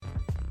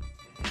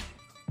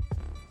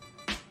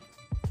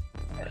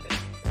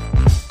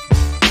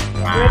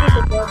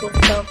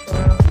bubbles come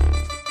from?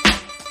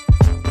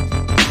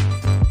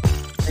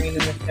 Bringing in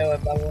the show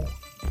of bubbles.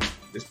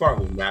 This part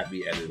will not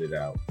be edited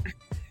out.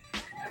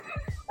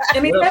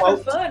 And he's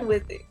having fun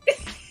with it.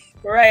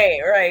 Right.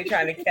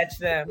 Trying to catch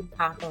them,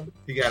 pop them.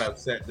 He got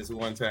upset this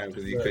one time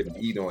because he couldn't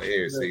eat on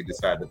air, so he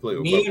decided to play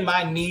with Me bubbles. and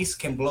my niece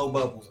can blow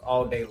bubbles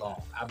all day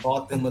long. I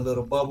bought them a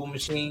little bubble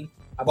machine.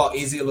 I bought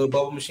Izzy a little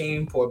bubble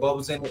machine, pour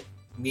bubbles in it.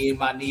 Me and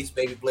my niece,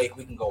 baby Blake,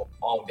 we can go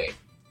all day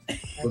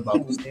with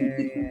bubbles.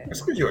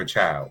 That's because you're a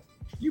child.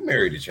 You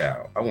married a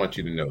child. I want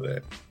you to know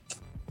that.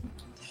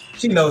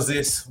 She knows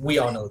this. We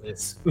all know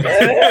this.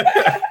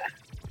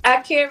 I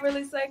can't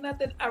really say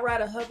nothing. I ride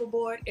a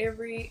hoverboard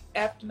every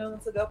afternoon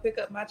to go pick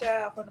up my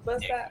child from the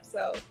bus stop.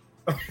 So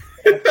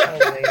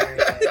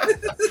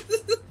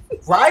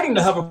Riding the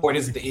hoverboard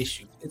isn't the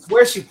issue. It's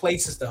where she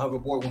places the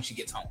hoverboard when she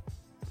gets home,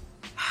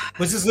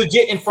 which is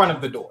legit in front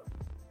of the door.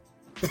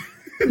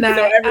 nah,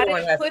 So I everyone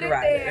didn't has put to it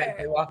ride it as there.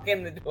 they walk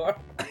in the door.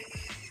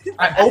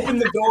 I open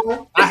the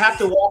door. I have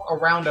to walk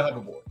around the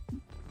hoverboard.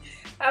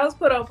 I was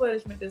put on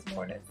punishment this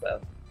morning, so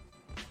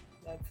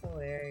That's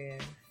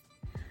hilarious.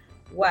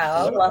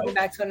 Well, welcome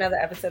back to another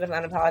episode of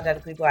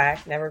Unapologetically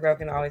Black, Never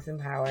Broken, Always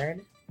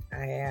Empowered.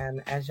 I am,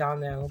 as y'all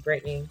know,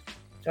 Brittany,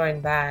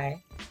 joined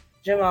by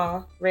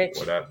Jamal, Rich,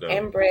 What up, though?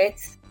 and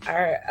Britt,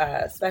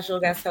 our special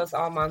guest host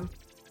all month.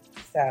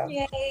 So,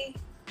 yay!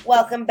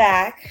 welcome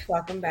back.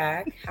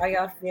 How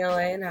y'all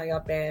feeling? How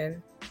y'all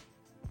been?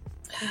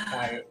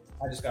 I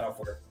just got off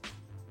work.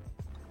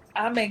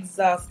 I'm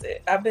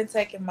exhausted. I've been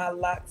taking my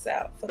locks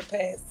out for the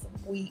past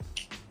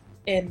week,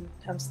 and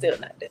I'm still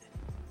not done.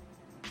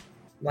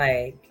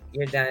 Like,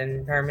 you're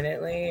done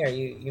permanently, or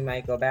you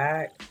might go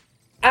back?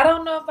 I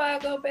don't know if I'll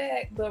go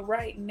back, but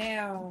right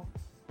now,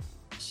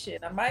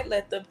 shit, I might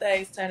let them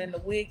things turn into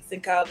wigs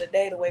and call it a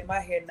day the way my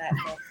hair not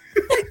done.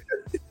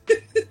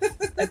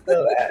 I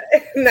feel that.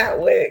 Not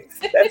wigs.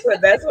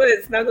 That's what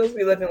it snuggles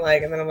be looking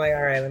like. And then I'm like,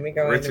 all right, let me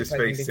go Richard's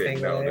in and face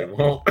said no, they detangle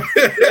won't.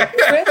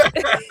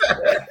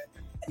 it.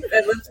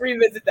 And let's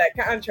revisit that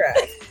contract.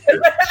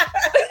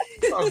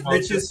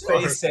 Rich's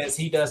face says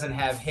he doesn't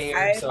have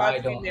hair, so I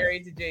to be don't.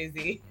 married to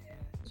Jay-Z.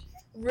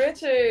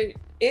 Richard,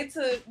 it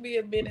took me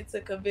a minute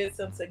to convince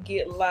him to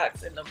get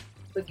locks in the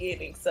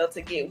beginning. So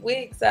to get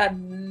wigs, I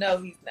know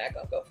he's not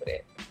gonna go for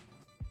that.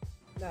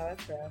 No,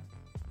 that's real.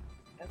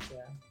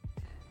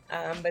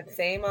 But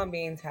same on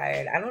being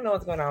tired. I don't know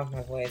what's going on with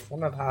my voice. I'm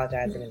gonna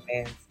apologize in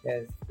advance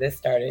because this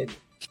started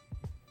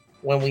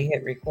when we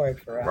hit record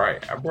for us.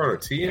 Right. I brought a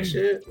tea and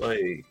shit.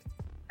 Like,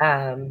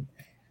 I'm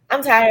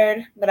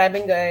tired, but I've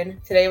been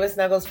good. Today was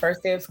Snuggles'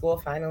 first day of school.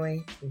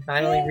 Finally, we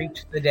finally Yay.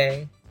 reached the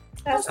day.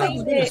 I've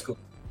seen it.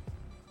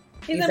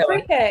 He's in So-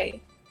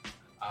 pre-K.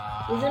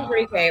 He's in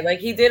pre-K. Like,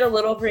 he did a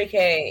little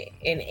pre-K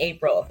in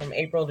April, from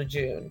April to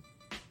June.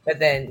 But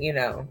then,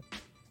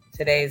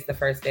 today's the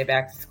first day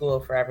back to school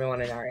for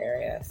everyone in our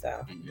area.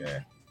 So yeah.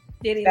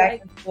 Did he back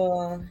like to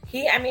school.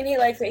 He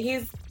likes it.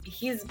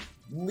 He's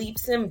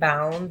leaps and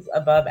bounds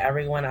above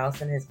everyone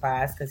else in his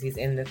class because he's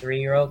in the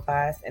 3-year-old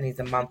class and he's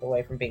a month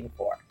away from being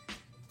 4.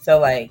 So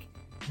like,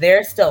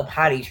 they're still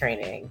potty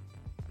training,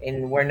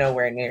 and we're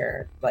nowhere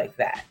near like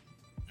that.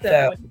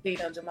 So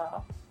beat on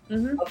Jamal?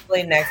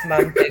 hopefully next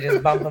month they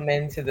just bump him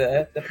into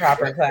the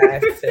proper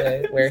class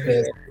to where he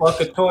is.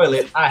 Fuck a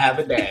toilet. I have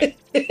a dad.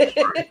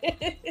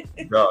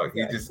 Dog,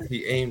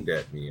 he aimed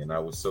at me and I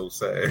was so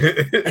sad.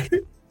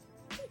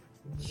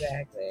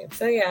 Exactly.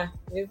 So yeah,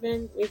 we've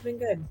been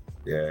good.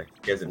 Yeah,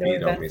 he hasn't No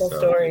beat on me, eventful so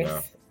stories.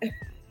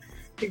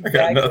 I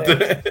got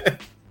nothing.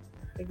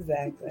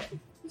 Exactly.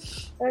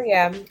 So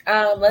yeah,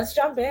 let's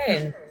jump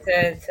in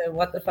to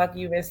what the fuck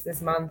you missed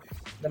this month,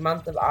 the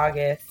month of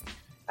August.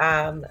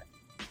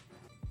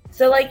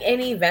 So like an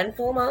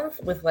eventful month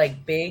with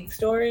like big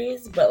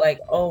stories, but like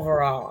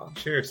overall,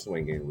 Share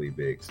swingingly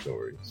big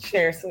stories.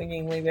 share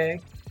swingingly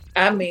big.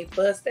 I mean,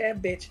 bust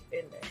that bitch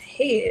in the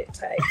head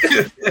type.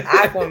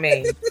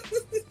 Aquaman,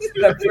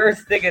 the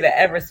first nigga to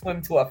ever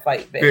swim to a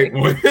fight, Big big.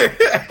 one.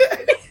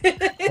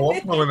 Oh,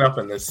 I'm pulling up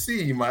in the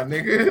sea, my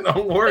nigga.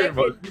 Don't worry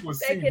about it. You will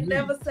They see can me.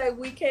 never say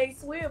we can't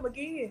swim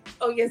again.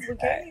 Oh yes, we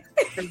can.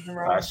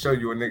 I'll show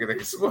you a nigga that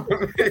can swim.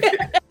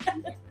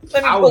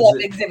 Let me I pull was-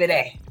 up Exhibit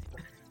A.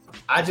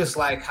 I just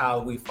like how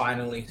we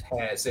finally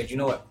said, you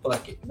know what,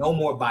 fuck it. No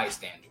more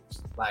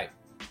bystanders. Like,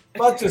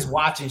 fuck just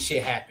watching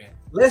shit happen.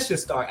 Let's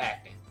just start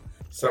acting.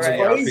 Some Right. of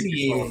y'all pick Crazy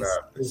your phone is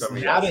up. Some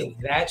of now y'all that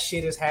that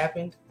shit has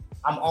happened,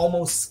 I'm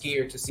almost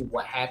scared to see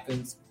what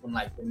happens when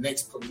like the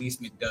next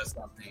policeman does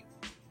something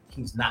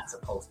he's not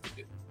supposed to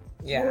do.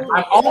 Yeah.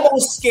 I'm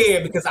almost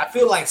scared because I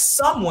feel like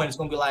someone's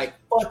gonna be like,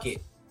 fuck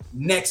it,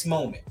 next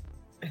moment.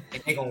 And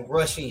they're gonna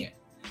rush in.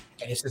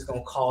 And it's just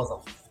gonna cause a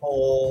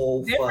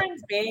whole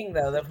Difference being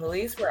though, the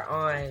police were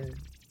on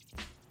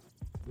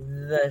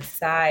the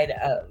side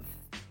of.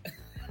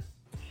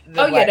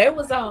 Oh yeah, they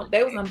was on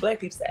black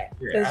people's side.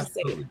 Yeah, Let's just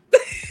say it.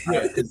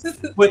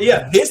 absolutely. But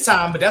yeah, this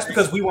time, but that's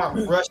because we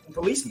weren't rushing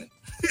policemen.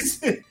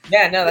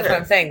 Yeah, no, that's what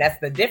I'm saying. That's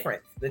the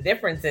difference. The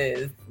difference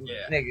is,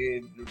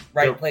 nigga,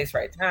 right place,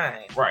 right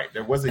time. Right.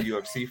 There was a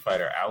UFC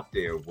fighter out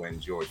there when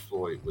George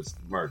Floyd was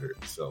murdered.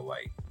 So,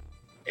 like,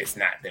 it's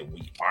not that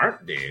we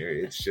aren't there.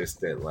 It's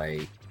just that,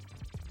 like,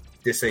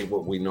 this ain't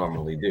what we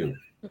normally do.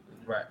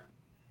 Right.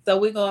 So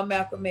we're going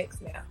Malcolm X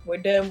now. We're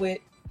done with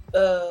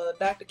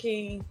Dr.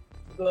 King.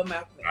 We're going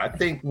Malcolm X. I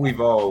think we've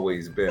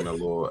always been a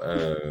little,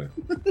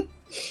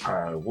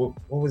 what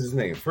was his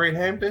name? Fred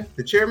Hampton?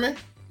 The chairman?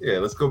 Yeah,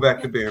 let's go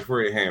back to being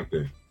Fred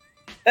Hampton.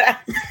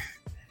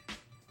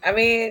 I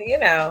mean, you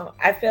know,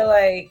 I feel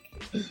like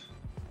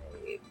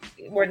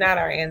we're not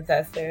our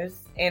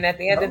ancestors. And at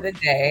the end of the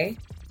day,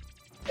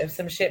 if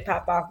some shit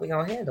pop off, we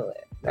gonna handle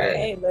it. Right?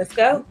 Hey, let's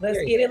go. Let's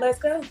get it. Let's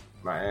go.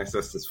 My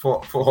ancestors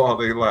fought for all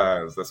their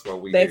lives. That's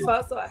what we They did.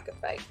 fought so I could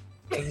fight.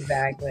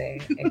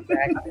 Exactly.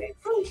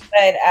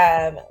 But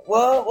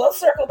we'll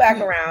circle back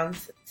around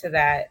to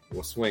that.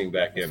 We'll swing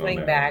back in. Swing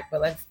on that back,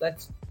 but let's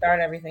start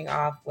everything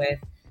off with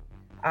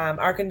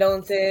our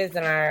condolences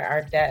and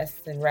our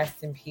deaths and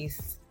rest in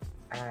peace.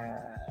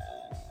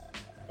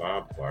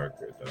 Bob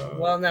Barker, dog.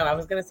 Well, no, I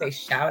was gonna say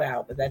shout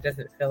out, but that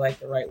doesn't feel like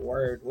the right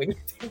word. When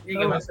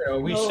Are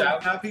we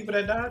shouting out people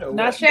that died? Or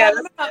not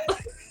shouting out.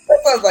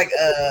 That sounds like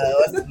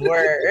what's the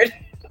word?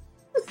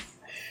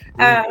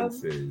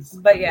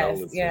 But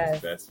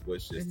yes, best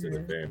wishes to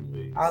the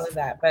family. All of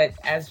that. But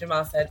as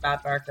Jamal said,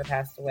 Bob Barker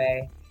passed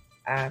away.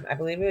 I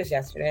believe it was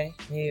yesterday.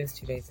 Maybe it was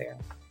 2 days ago.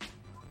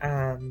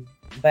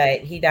 But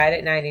he died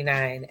at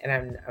 99,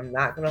 and I'm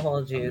not going to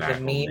hold you. The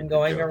meme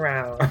going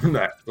around. I'm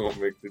not going to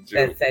make the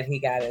joke. That said he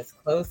got as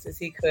close as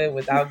he could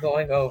without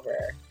going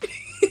over.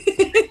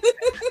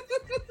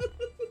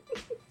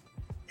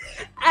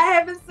 I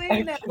haven't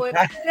seen that one.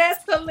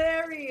 That's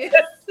hilarious.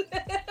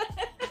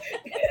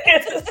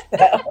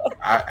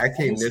 I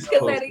came this close to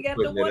putting it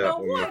up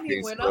on my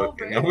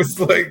Facebook, and I was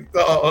like,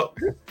 dog.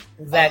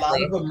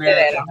 Exactly. At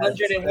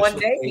 101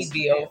 days, he'd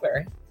be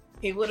over.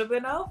 He would have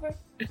been over.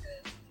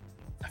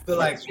 I feel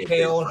like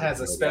hell has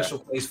a special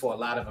place for a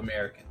lot of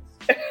Americans.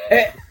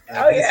 This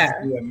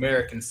is the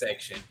American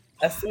section.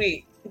 That's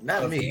sweet.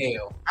 Not me.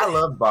 Hell. I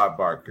love Bob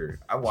Barker.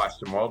 I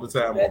watched him all the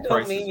time. That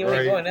don't mean you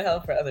ain't going to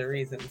hell for other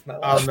reasons.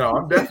 Oh no,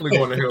 I'm definitely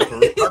going to hell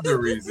for other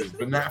reasons,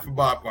 but not for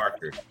Bob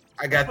Barker.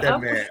 I got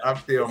that man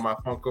up there on my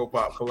Funko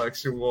Pop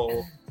collection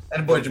wall.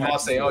 And boy Jamal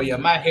say, "Oh yeah,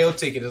 my hell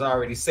ticket is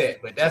already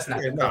set," but that's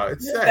not.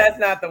 It's set. That's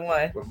not the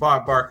one. But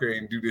Bob Barker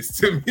ain't do this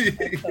to me.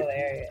 That's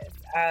hilarious.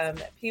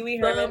 Pee Wee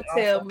Herman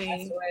tell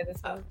me.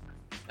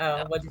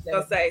 What'd you say?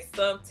 I'll say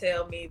some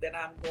tell me that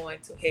I'm going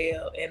to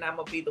hell, and I'm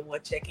gonna be the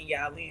one checking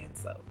y'all in.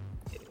 So,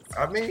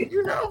 I mean,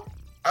 you know,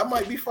 I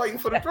might be fighting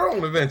for the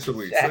throne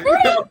eventually. So, you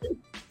know.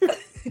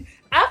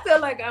 I feel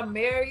like I'm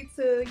married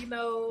to, you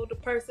know, the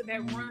person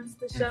that runs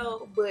the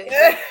show, but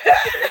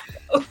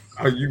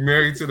are you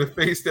married to the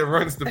face that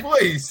runs the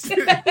place?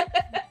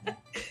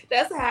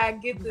 That's how I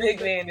get the big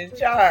man in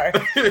charge.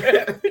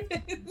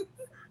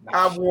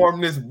 I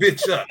warm this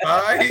bitch up,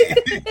 all right?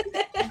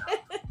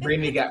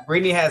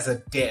 Brittany has a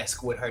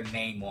desk with her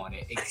name on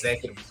it,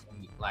 executive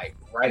suite, like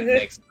right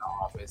next to the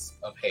office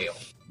of hell.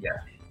 Yeah.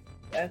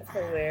 That's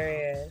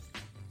hilarious.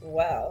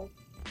 Well,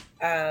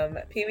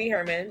 Pee Wee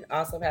Herman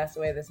also passed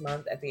away this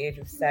month at the age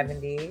of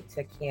 70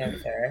 to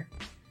cancer.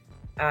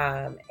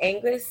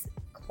 Angus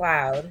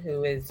Cloud,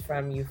 who is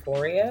from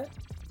Euphoria,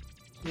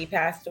 he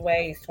passed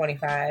away. He's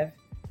 25.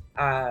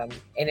 And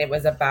it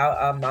was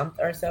about a month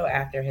or so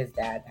after his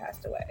dad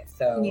passed away.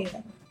 So,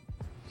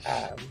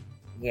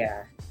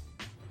 yeah.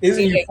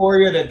 Isn't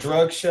Euphoria the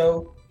drug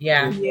show?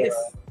 Yeah. Yes.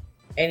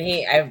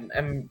 And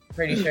I'm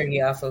pretty sure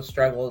he also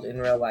struggled in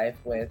real life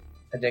with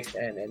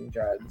addiction and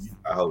drugs.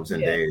 I hope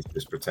Zendaya is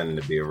just pretending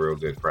to be a real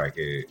good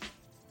crackhead.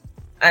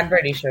 I'm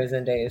pretty sure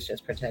Zendaya is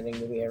just pretending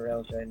to be a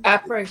real good. I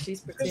pray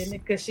she's pretending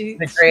because she's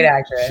a great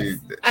actress.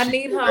 I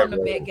need her on the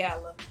Met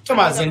Gala. Talking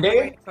about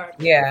Zendaya?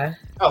 Yeah.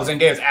 Oh,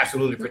 Zendaya's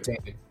absolutely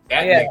pretending.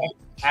 That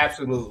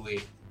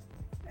absolutely.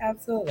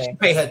 She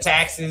pay her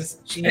taxes.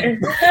 She's a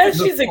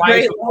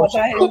great law. She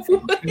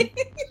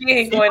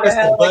ain't going to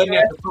hell. Button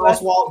at the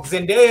crosswalk.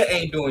 Zendaya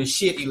ain't doing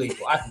shit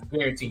illegal. I can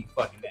guarantee you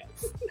fucking that.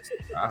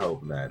 I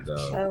hope not,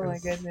 though. Oh my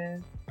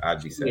goodness.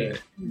 I'd be sad.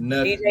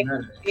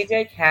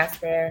 DJ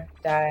Casper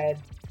died.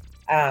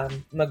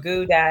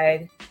 Magoo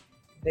died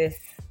this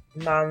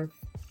month.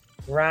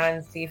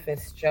 Ron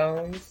Cephas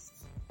Jones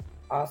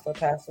also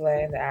passed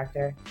away, the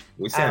actor.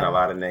 We're saying a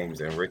lot of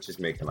names, and Rich is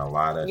making a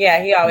lot of.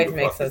 Yeah, he always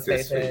makes those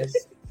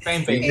faces.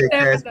 Same thing. DJ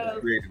Casper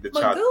created the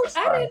Cha-Cha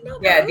Slide.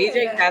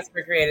 DJ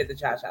Casper created the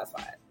Cha-Cha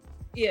Slide.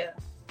 Yeah.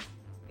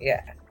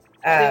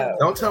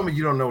 Don't tell me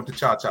you don't know what the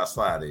Cha-Cha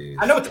Slide is.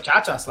 I know what the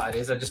Cha-Cha Slide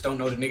is. I just don't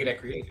know the nigga that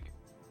created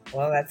it.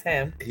 Well, that's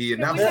him. He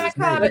announced his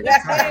name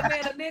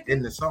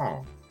in the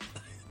song.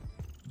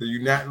 Do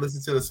you not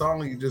listen to the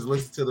song, or you just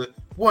listen to the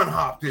one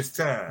hop this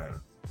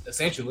time?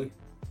 Essentially.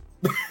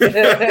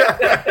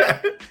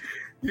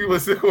 You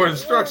listen for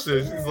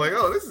instructions. She's like,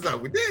 "Oh, this is how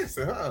we dance,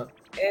 huh?"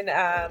 And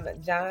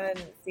John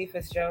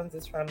Cephas Jones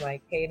is from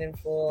like Paid in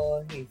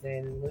Full. He's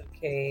in Luke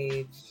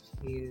Cage.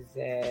 He's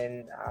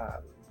in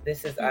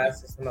This Is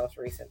Us is the most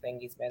recent thing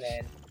he's been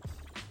in.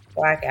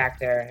 Black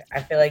actor.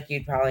 I feel like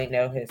you'd probably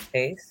know his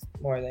face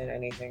more than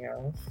anything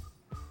else.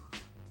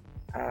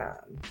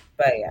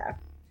 But yeah.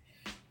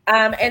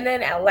 And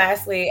then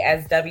lastly,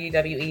 as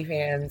WWE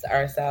fans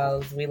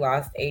ourselves, we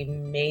lost a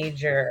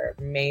major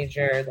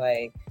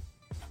like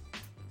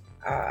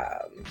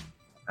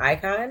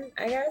icon,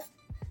 I guess,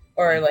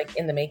 or like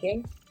in the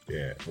making.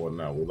 Yeah. Well,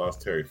 no, we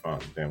lost Terry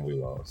Funk, then we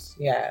lost.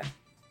 Yeah,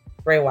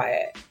 Bray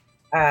Wyatt.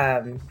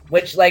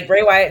 Which like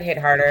Bray Wyatt hit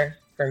harder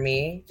for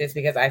me just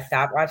because I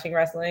stopped watching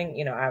wrestling.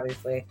 You know,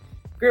 obviously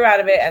grew out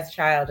of it as a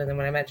child, and then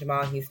when I met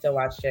Jamal, he still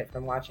watched it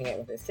from watching it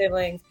with his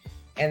siblings.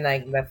 And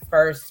like the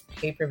first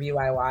pay-per-view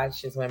I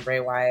watched is when Bray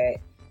Wyatt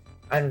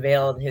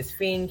unveiled his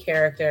Fiend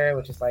character,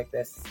 which is like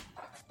this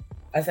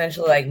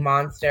essentially like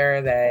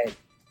monster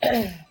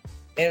that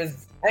he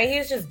was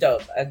just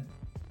dope. A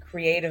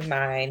creative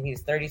mind.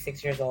 He's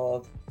 36 years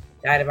old,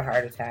 died of a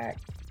heart attack.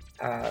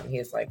 He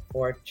has like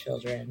 4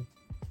 children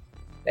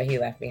that he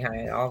left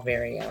behind, all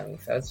very young.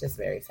 So it's just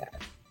very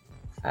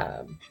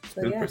sad.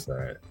 Super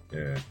sad.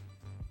 Yeah.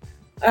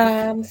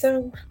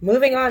 So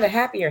moving on to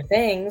happier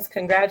things,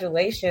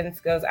 congratulations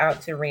goes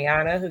out to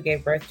Rihanna, who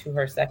gave birth to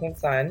her second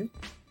son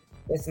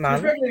this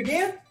month. She's pregnant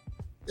again?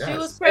 Yes. She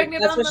was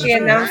pregnant. That's on what the she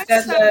announced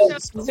at the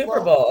show.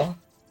 Super Bowl.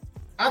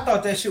 I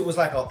thought that shit was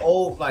like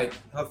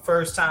her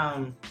first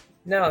time.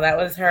 No, that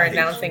was her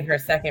announcing her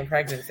second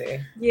pregnancy.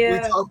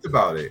 Yeah, We talked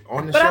about it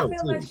on the but show I feel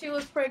too. like she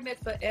was pregnant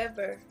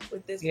forever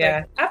with this.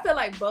 Yeah. I feel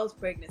like both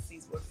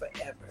pregnancies were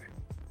forever.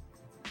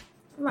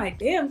 I'm like,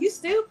 damn, you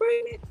still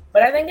pregnant?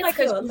 But I think it's Like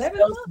because you're she's 11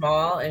 so months?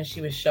 small and she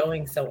was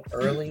showing so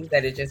early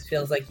that it just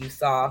feels like you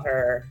saw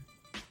her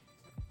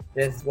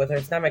just with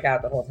her stomach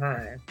out the whole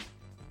time.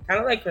 Kind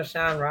of like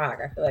Krishan Rock.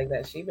 I feel like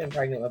that she's been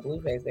pregnant with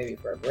Blueface Baby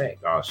for a brick.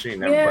 Oh, she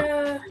never.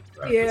 Yeah,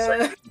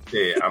 yeah.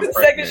 I'm The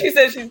second she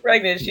said she's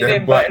pregnant, she that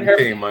didn't button button her.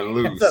 came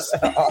unloose.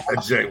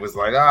 And Jay was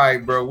like, "All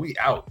right, bro, we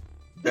out.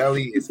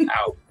 Belly is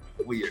out.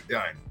 We are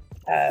done."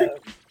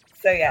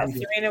 So yeah,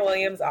 Serena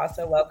Williams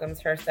also welcomes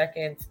her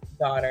second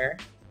daughter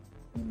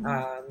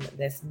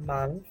this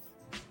month.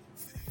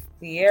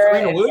 Sierra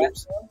Serena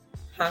Williams?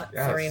 Yes.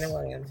 Serena Yes.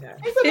 Williams, yeah.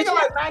 Ain't that nigga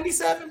like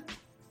 97?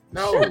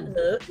 No, Shut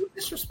up. you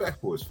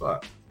disrespectful as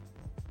fuck.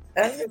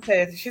 I was gonna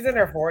say, she's in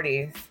her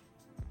 40s.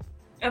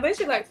 I think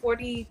she's like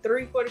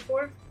 43,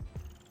 44.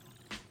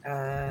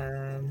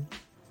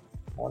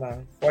 Hold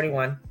on,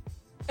 41.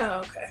 Oh,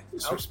 okay.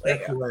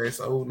 Disrespectful ass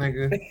old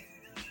nigga.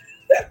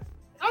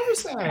 I'm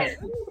just saying.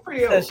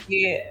 Pretty So old.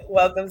 she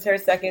welcomes her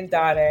second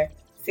daughter.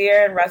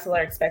 Sierra and Russell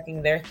are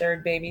expecting their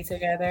third baby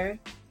together,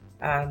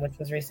 which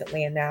was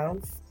recently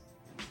announced.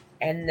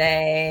 And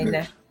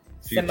then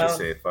Future Simone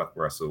said fuck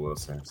Russell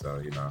Wilson, so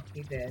you know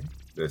he did.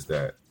 there's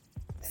that.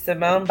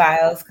 Simone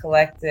Biles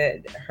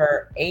collected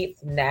her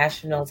 8th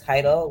national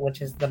title,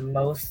 which is the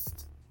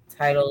most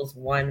titles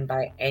won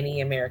by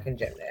any American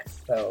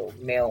gymnast, so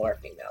male or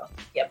female.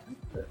 Yep.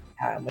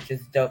 Which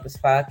is dope as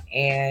fuck.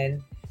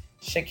 And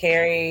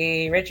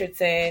Sha'Carri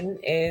Richardson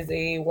is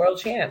a world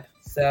champ.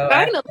 So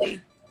Finally.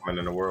 Women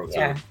in the world too.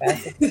 yeah,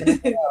 fastest in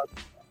the world.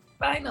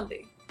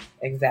 Finally.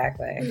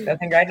 Exactly. So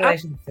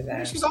congratulations to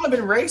them. She's only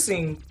been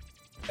racing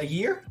a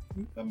year.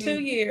 I mean, 2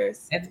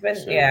 years. It's been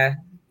Sure. yeah.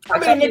 How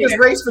many niggas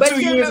race for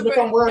 2 you years and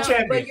become world But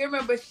champion? you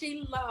remember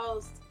she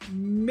lost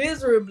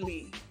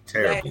miserably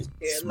Terrible. last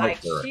year. Smoked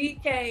Like her. she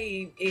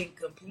came in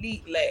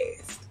complete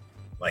last.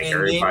 Like And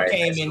everybody then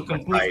came has in to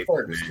complete fight,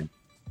 first. man.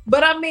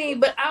 But I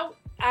mean,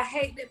 I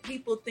hate that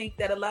people think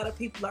that a lot of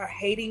people are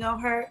hating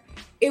on her.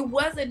 It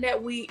wasn't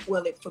that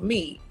for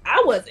me,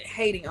 I wasn't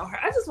hating on her.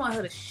 I just want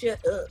her to shut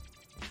up.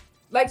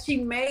 Like she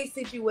made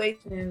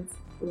situations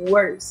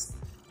worse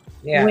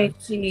Yeah. when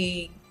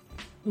she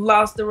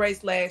lost the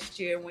race last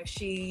year, when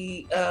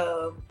she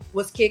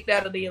was kicked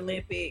out of the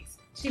Olympics.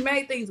 She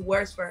made things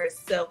worse for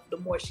herself the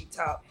more she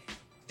talked.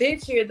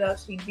 This year, though,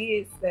 she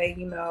did say,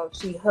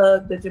 she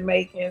hugged the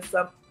Jamaicans,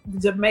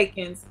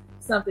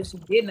 something she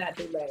did not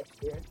do last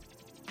year.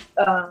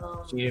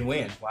 She didn't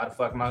win. Why the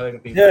fuck am I hugging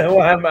people?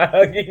 Why am I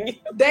hugging you?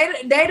 They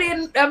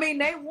didn't. I mean,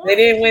 they won. They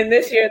didn't win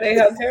this year. They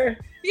hugged her.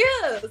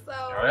 Yeah, so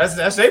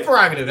That's their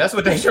prerogative. That's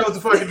what they chose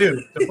to fucking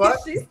do. The fuck?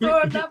 she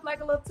stormed up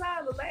like a little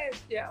Tyler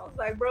last year. I was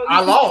like, bro, I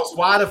lost.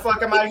 Why the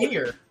fuck am I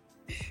here?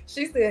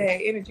 She still had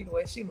energy the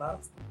way she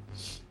lost.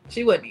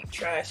 She wasn't even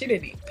trying. She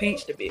didn't even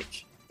pinch the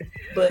bitch.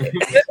 But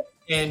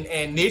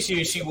And this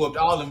year she whooped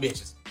all them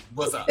bitches.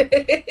 What's up?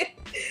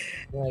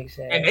 Like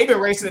shit. And they've been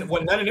racing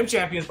with none of them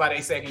champions by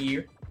their second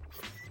year.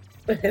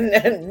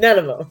 None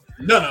of them.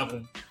 None of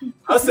them.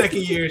 Her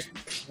second year's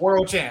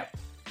world champ.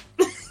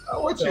 I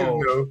want you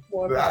to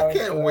know that I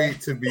can't wait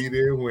to be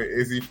there when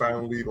Izzy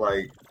finally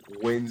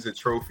wins a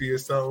trophy or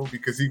so,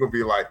 because he's gonna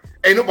be like,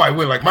 "Ain't nobody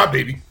win like my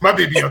baby. My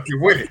baby up here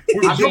winning.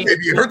 Where's your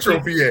baby and her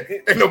trophy at?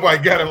 Ain't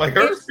nobody got it like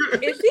her."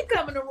 if she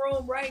come in the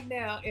room right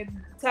now and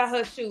tie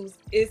her shoes,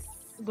 it's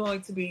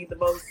going to be the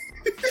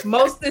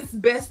most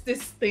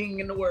bestest thing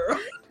in the world.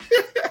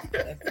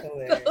 That's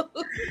hilarious.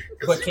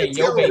 But can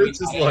your baby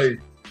Rich is tie like,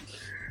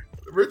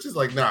 Rich is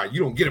like, nah, you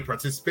don't get a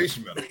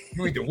participation medal.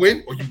 You either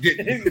win or you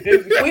didn't.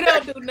 We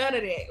don't do none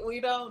of that. We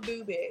don't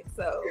do that.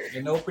 So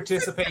There's no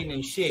participating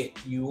in shit.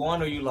 You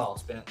won or you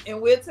lost, man.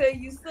 and we'll tell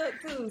you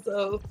suck too.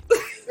 So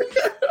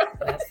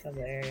That's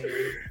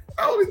hilarious.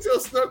 I only tell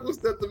Snuggles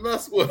that to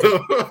mess with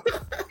him.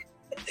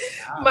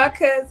 my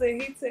cousin,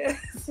 he tells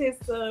his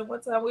son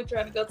one time we were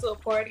trying to go to a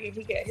party and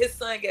his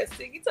son got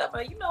sick. He talking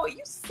about, you know what,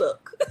 you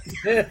suck.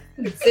 Damn.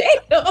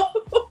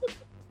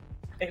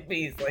 It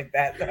bees like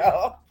that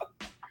though.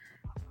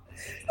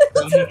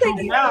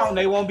 Now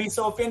they won't be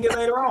so offended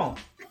later on.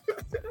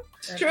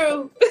 It's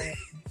true.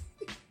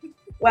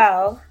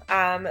 Well,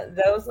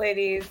 those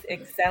ladies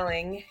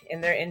excelling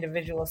in their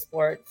individual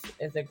sports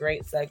is a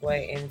great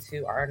segue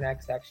into our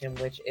next section,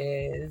 which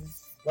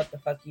is what the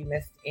fuck you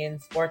missed in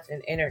sports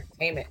and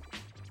entertainment.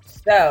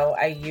 So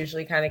I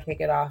usually kind of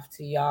kick it off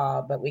to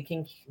y'all, but we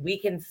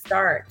can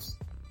start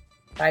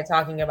by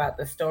talking about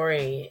the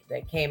story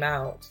that came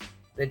out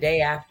the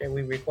day after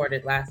we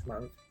recorded last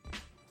month,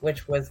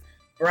 which was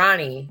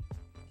Bronny.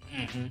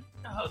 Mm-hmm.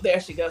 Oh, there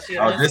she goes.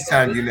 This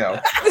time you know.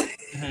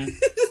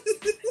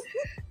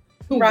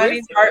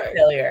 Bronny's heart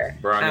failure.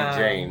 Bronny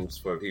James,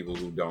 for people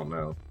who don't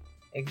know.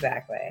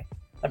 Exactly.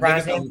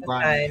 LeBron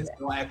James'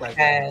 Don't act like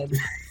had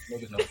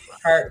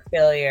heart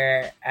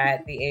failure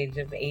at the age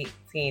of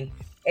 18.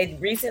 It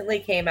recently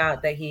came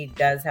out that he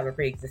does have a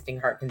pre-existing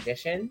heart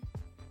condition.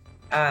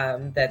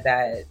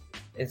 That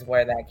is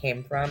where that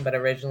came from. But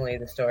originally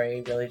the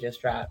story really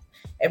just dropped.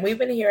 And we've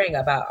been hearing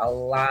about a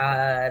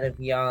lot of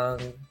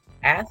young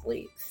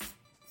athletes,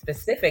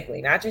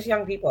 specifically, not just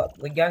young people,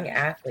 but young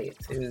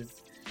athletes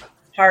whose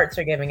hearts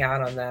are giving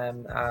out on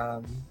them.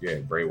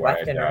 Bray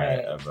Wyatt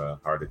died of a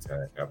heart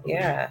attack, I believe.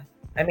 Yeah.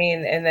 I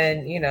mean, and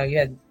then, you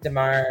had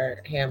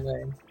DeMar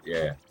Hamlin.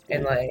 Yeah.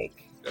 And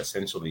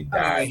essentially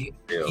died.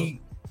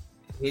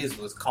 His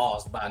was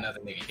caused by another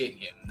nigga hitting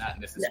him, not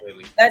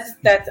necessarily. That's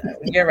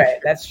you're right.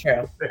 That's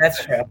true.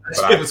 That's true.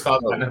 It was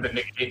caused by another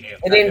nigga hitting him.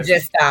 It didn't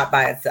just stop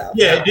by itself.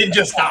 Yeah, it didn't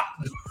just stop.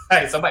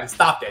 Hey, somebody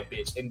stopped that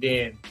bitch, and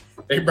then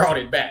they brought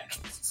it back.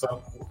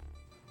 So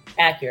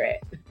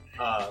accurate.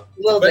 But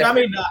different. I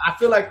mean, I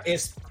feel like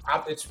it's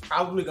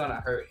probably gonna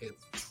hurt his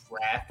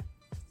draft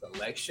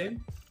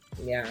selection.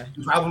 Yeah,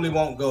 he probably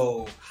won't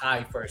go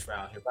high first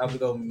round. He'll probably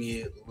go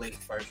mid, late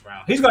first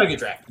round. He's gonna get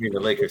drafted. I mean, the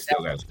Lakers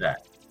still got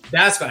that.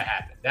 That's gonna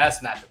happen.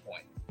 That's not the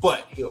point.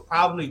 But he'll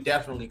probably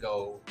definitely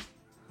go.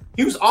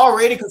 He was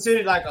already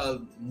considered like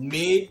a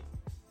mid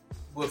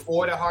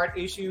before the heart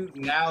issue.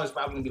 Now it's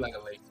probably gonna be like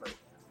a late first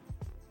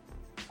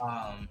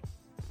round.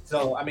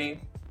 So I mean,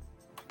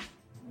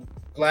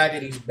 glad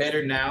that he's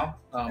better now.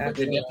 But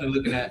they're definitely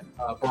looking at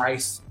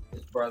Bryce,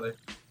 his brother.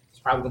 He's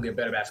probably gonna be a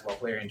better basketball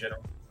player in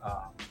general.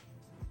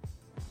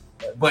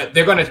 But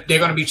they're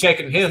gonna be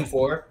checking him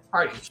for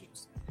heart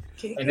issues.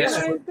 And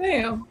that's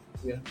damn.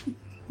 Yeah.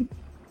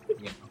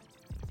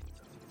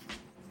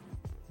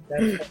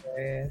 That's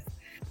hilarious.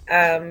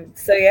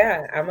 So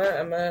yeah, I'm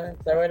gonna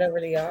throw it over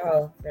to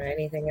y'all for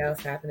anything else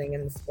happening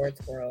in the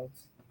sports world.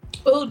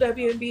 Oh,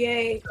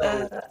 WNBA,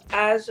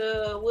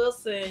 Aja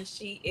Wilson.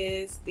 She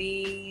is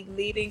the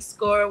leading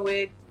scorer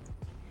with.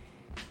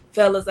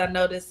 Fellas, I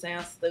know this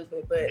sounds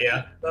stupid, but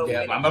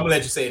I'm gonna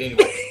let you say it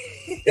anyway.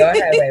 Go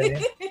ahead,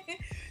 baby.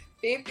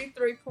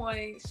 53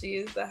 points. She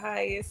is the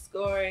highest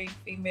scoring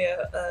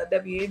female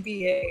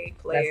WNBA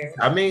player.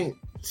 I mean,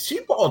 she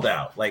balled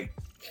out. Like,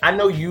 I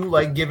know you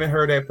like giving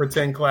her that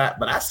pretend clap,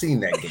 but I seen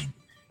that game.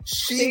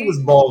 She was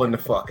balling the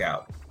fuck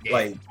out.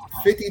 Like,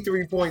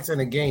 53 points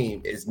in a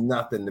game is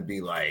nothing to be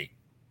like.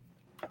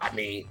 I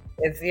mean,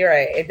 you're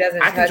right. It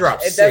doesn't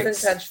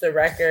touch the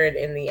record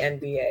in the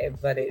NBA,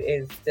 but it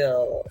is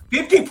still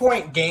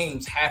 50-point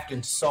games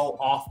happen so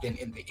often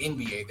in the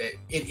NBA that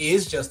it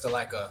is just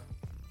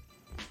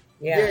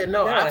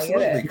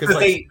absolutely, because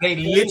they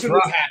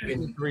literally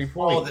happen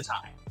all the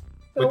time.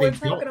 But they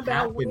don't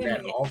happen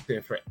that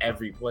often for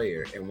every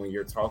player. And when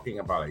you're talking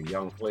about a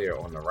young player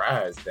on the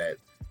rise that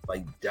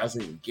like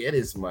doesn't get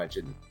as much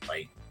and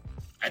like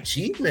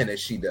achievement as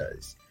she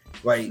does,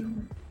 like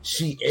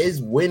she is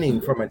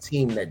winning from a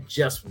team that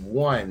just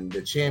won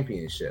the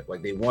championship.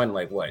 Like they won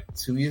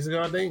 2 years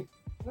ago, I think.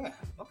 Yeah.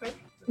 Okay.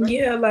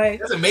 Yeah, like it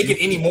doesn't make it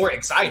any more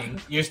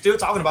exciting. You're still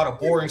talking about a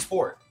boring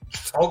sport.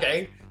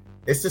 Okay.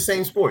 It's the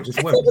same sport,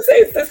 just women.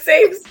 It's the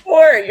same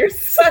sport. You're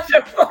such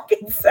a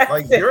fucking sexist.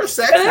 Like you're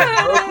sexist,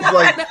 bro.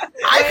 Like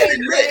I can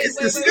admit it's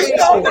the same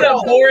sport.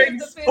 A boring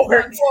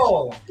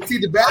sport. See,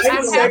 the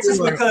basketball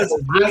sexist because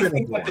I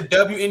think that the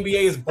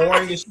WNBA is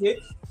boring as shit.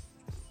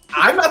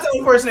 I'm not the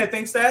only person that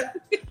thinks that.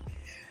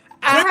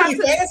 Clearly,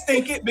 fans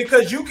think it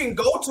because you can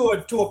go to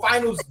a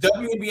finals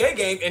WNBA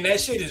game and that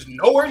shit is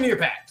nowhere near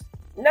packed.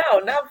 No,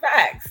 not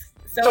facts.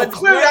 So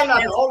clearly, I'm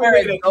not the only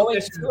one that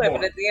going to it.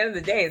 But at the end of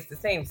the day, it's the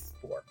same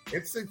sport.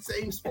 It's the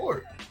same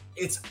sport.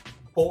 It's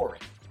boring.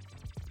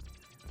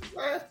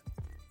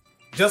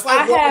 Just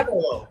like I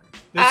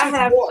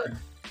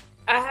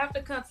have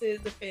to come to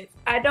his defense.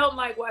 I don't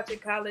like watching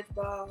college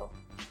ball,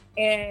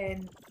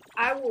 and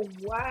I will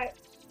watch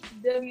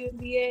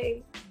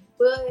WNBA,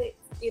 but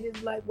it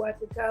is like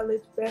watching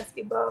college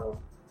basketball.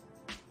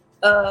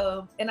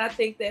 And I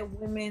think that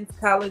women's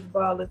college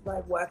ball is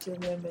like watching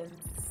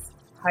women's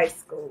high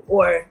school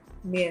or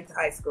men's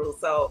high school.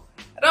 So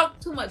I don't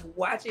too much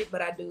watch it,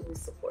 but I do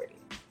support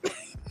it.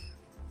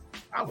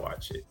 I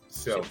watch it.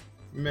 So,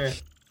 man.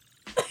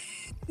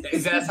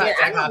 That's how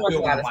I don't watch a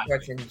lot of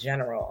sports in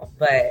general,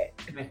 but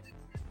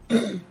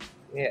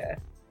yeah.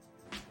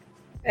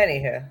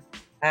 Anywho,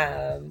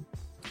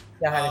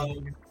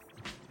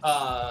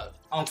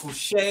 Uncle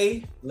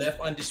Shay left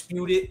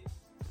Undisputed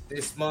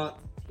this month.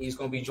 He's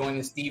going to be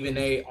joining Stephen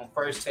A. on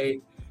First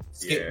Take.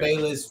 Skip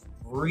Bayless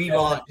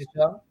relaunch.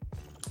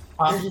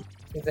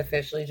 He's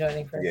officially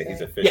joining First Take.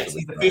 He's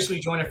officially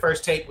joining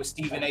First Take with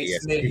Stephen A.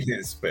 Smith. He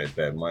didn't spend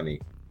that money.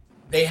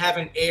 They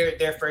haven't aired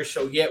their first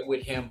show yet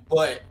with him,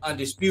 but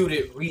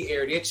Undisputed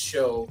re-aired its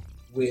show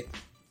with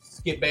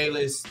Skip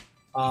Bayless,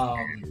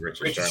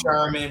 Richard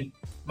Sherman,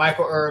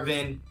 Michael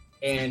Irvin,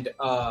 and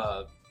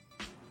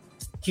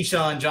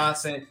Keyshawn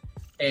Johnson,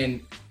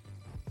 and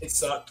it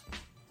sucked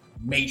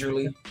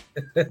majorly.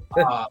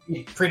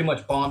 It pretty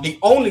much bombed. The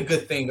only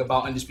good thing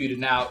about Undisputed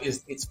now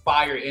is its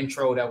fire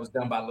intro that was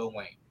done by Lil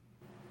Wayne.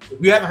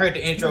 If you haven't heard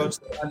the intro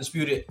to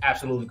Undisputed,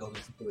 absolutely go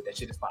listen to it. That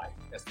shit is fire.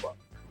 That's fun.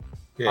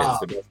 Yeah, it's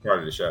the best part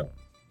of the show.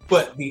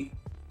 But the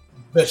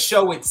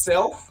show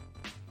itself,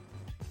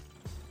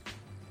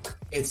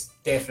 it's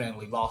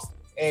definitely lost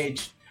its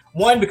edge.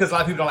 One, because a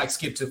lot of people don't like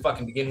Skip to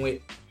fucking begin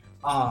with.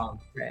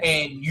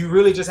 And you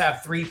really just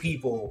have three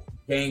people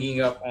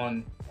ganging up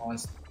on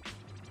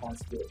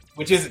Skip,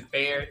 which isn't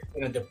fair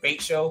in a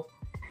debate show.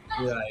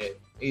 But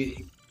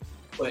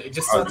it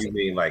just sucks. You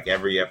mean like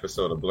every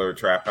episode of Blurred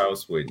Trap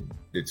House with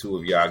the two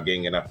of y'all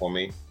ganging up on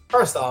me?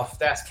 First off,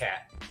 that's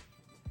cat.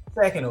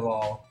 Second of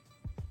all,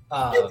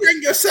 you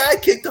bring your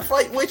sidekick to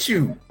fight with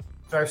you.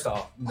 First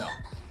off, no.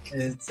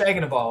 And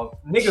second of all,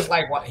 niggas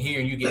like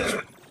hearing you get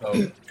shit.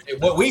 So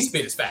what we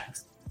spit is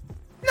facts.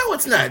 No,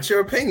 it's not. It's your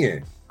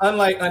opinion.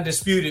 Unlike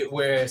Undisputed,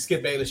 where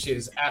Skip Bayless shit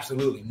is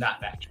absolutely not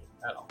factual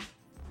at all.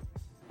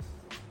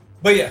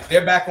 But yeah,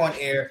 they're back on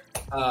air.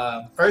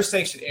 First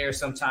Take should air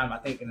sometime, I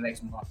think, in the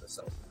next month or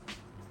so.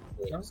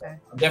 Yeah, so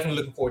I'm definitely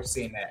looking forward to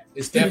seeing that.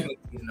 It's definitely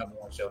the number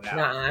one show now.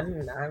 No,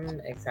 I'm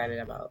excited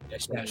about. Yeah,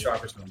 Shannon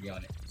Sharper's going to be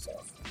on it.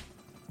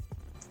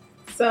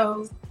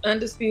 So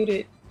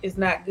Undisputed is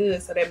not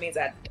good, so that means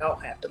I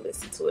don't have to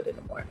listen to it in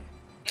the morning.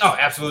 Oh,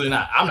 absolutely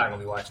not. I'm not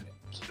going to be watching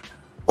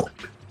it.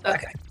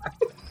 Okay.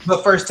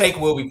 But First Take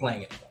will be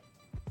playing it.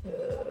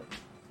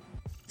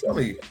 Tell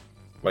me,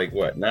 like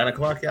what, 9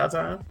 o'clock y'all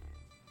time?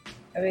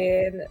 I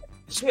mean,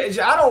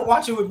 I don't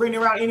watch it with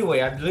Brittany around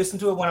anyway. I listen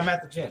to it when I'm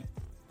at the gym.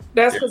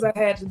 That's because I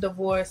had to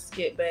divorce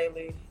Skip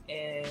Bailey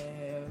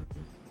and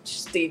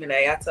Stephen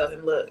A. I told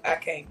him, look, I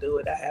can't do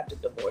it. I have to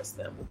divorce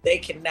them. They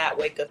cannot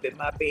wake up in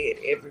my bed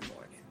every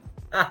morning.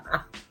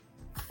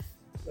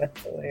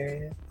 That's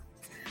hilarious.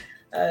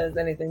 Is there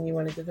anything you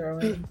wanted to throw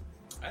in?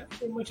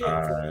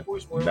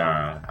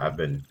 Nah, I've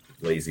been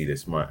lazy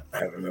this month. I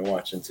haven't been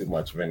watching too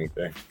much of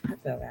anything. I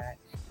feel that.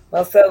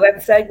 Well, so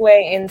let's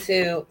segue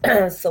into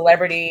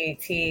Celebrity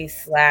T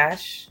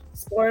 /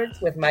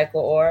 Sports with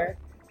Michael Orr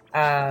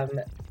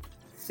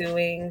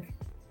suing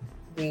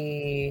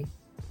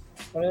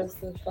what is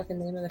the fucking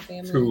name of the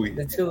family?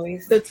 The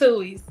Tuohys. The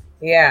Tuohys.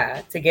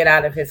 Yeah, to get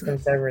out of his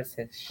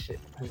conservatorship.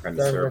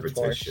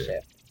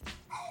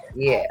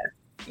 Yeah.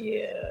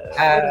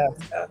 Yeah.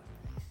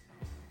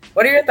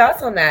 What are your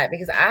thoughts on that?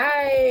 Because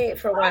I,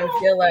 for one,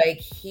 feel like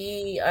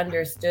he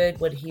understood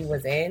what he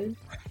was in.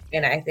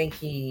 And I think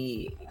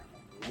he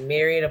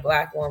married a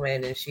black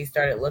woman and she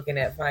started looking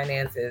at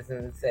finances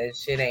and said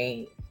shit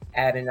ain't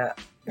adding up.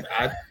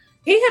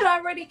 He had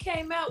already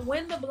came out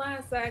when The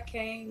Blind Side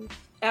came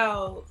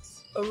out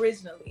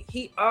originally.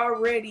 He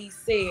already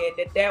said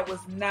that was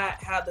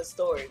not how the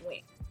story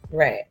went.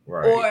 Right.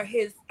 Or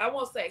I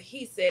won't say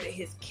he said it,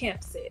 his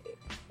camp said it.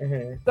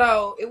 Mm-hmm.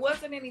 So it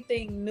wasn't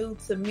anything new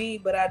to me,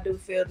 but I do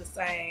feel the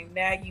same.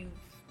 Now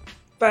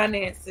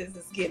finances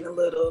is getting a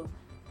little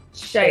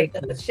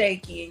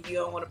shaky and you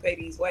don't want to pay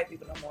these white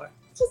people no more.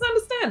 It's just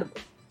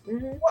understandable.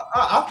 Mm-hmm. Well,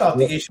 I thought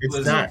the issue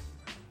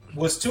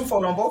was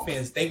twofold on both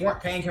ends. They weren't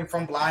paying him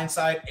from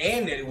Blindside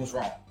and that it was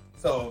wrong.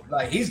 So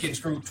like he's getting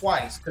screwed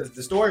twice because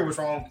the story was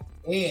wrong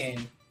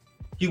and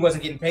he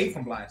wasn't getting paid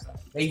from Blindside.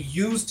 They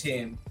used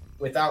him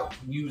without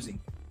using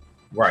him.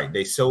 Right.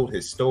 They sold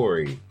his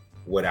story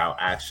without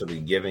actually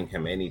giving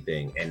him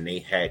anything, and they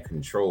had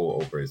control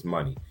over his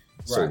money.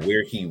 So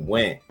where he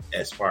went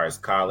as far as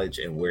college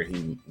and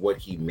what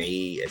he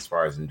made as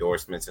far as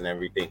endorsements and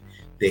everything,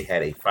 they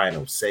had a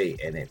final say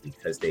in it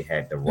because they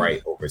had the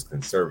right over his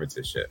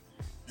conservatorship.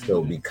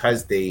 So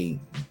because they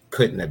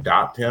couldn't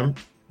adopt him,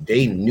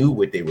 they knew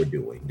what they were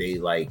doing. They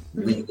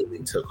legally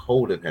took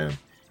hold of him,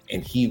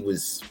 and he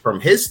was, from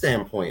his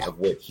standpoint of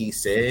what he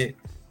said,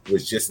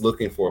 was just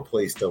looking for a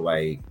place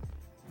to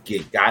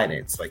get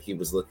guidance. Like he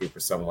was looking for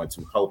someone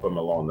to help him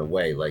along the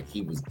way. Like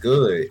he was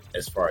good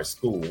as far as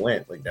school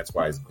went. Like that's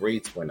why his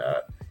grades went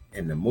up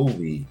in the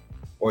movie.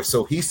 Or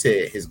so he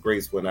said his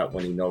grades went up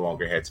when he no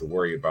longer had to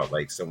worry about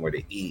somewhere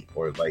to eat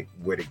or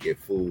where to get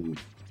food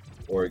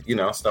or,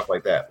 stuff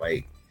like that.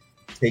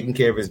 taking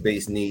care of his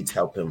base needs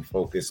helped him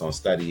focus on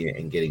studying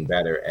and getting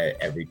better at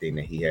everything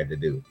that he had to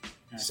do.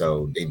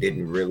 So they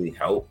didn't really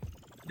help.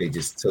 They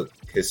just took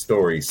his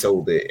story,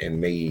 sold it, and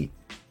made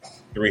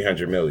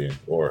 $300 million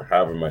or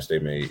however much they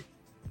made.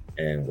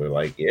 And we're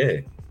like,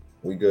 yeah,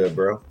 we good,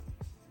 bro.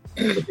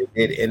 But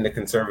they did end the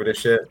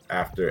conservatorship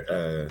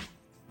after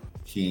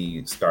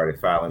he started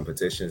filing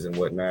petitions and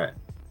whatnot.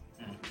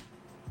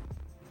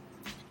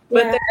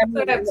 But they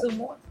still have 2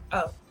 more.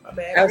 Oh, my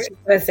bad. I was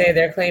just going to say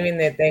they're claiming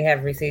that they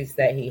have receipts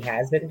that he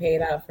has been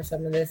paid out for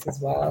some of this as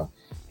well,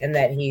 and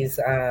that he's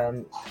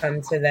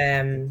come to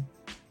them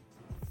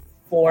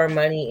for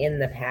money in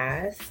the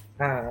past.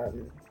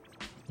 Kind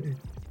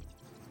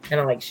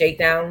of like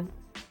Shakedown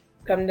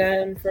come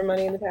down for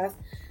money in the past.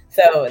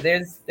 So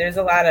there's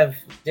a lot of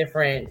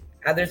different.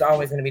 There's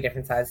always going to be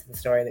different sides to the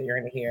story that you're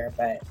going to hear,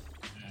 but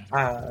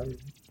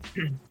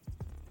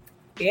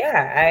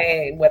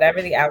yeah,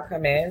 whatever the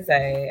outcome is,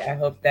 I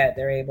hope that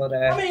they're able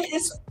to. I mean,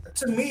 it's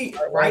to me,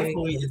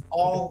 rightfully, it's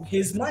all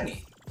his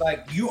money.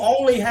 Like, you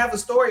only have a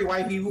story,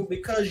 white people,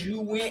 because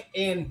you went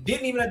and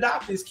didn't even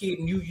adopt this kid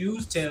and you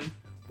used him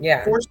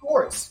for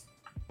sports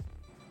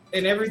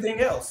and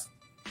everything else.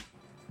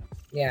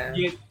 Yeah.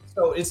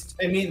 So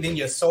then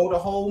you sold a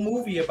whole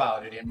movie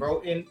about it, and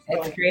bro, it's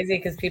crazy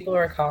because people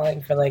were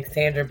calling for like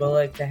Sandra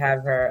Bullock to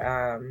have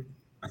her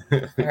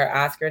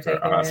Oscar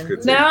taken.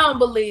 Now I don't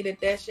believe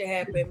that shit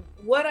happened.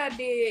 What I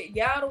did,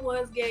 y'all the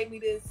ones gave me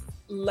this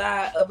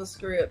lie of a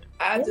script.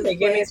 They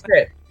gave me a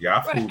script.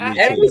 Y'all fooled me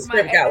every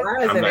script got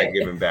lies I'm in not it.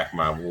 giving back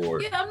my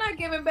award. Yeah, I'm not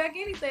giving back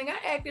anything. I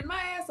acted my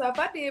ass off.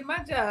 I did my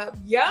job.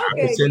 Y'all I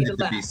gave me the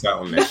to lie. be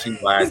something that she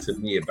lied to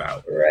me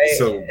about. Right.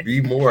 So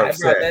be more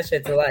upset. I brought that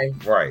shit to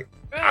life. Right.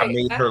 I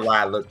made her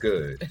lie look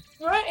good.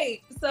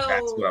 Right. So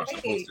that's what I'm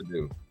supposed to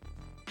do.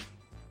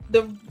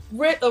 The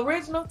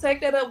original, take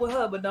that up with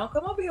her, but don't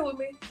come over here with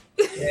me.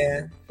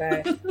 Yeah.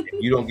 Right.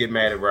 If you don't get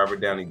mad at Robert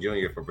Downey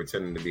Jr. for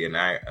pretending to be a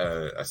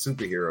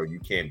superhero, you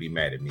can't be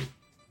mad at me.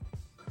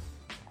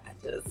 I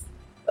just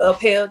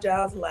upheld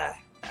y'all's lie.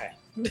 All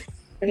right.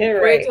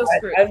 You're right.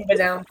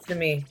 Unbeknownst to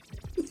me.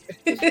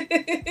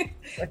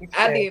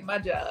 I did my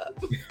job.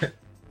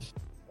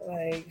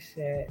 Like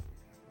shit.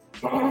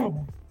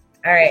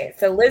 All right,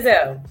 so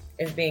Lizzo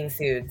is being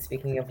sued,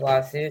 speaking of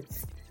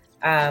lawsuits,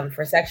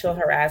 for sexual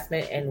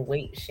harassment and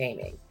weight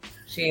shaming.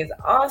 She is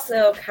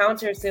also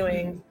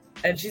countersuing,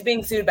 and she's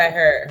being sued by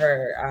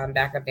her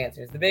backup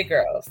dancers, the Big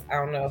Girls. I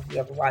don't know if you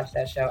ever watched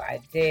that show. I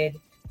did.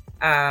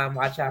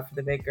 Watch out for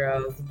the Big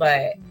Girls.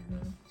 But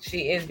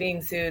she is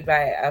being sued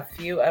by a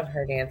few of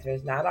her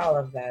dancers, not all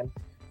of them.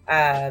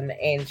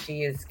 And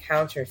she is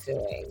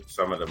countersuing.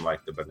 Some of them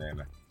like the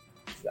banana.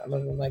 Some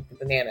of them like the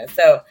banana.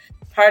 So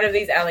part of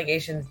these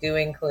allegations do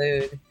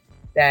include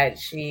that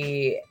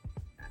she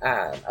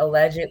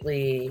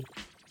allegedly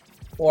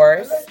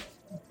forced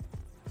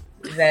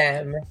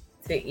them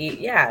to eat.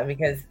 Yeah,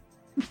 because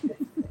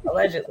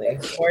allegedly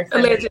forced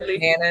them to eat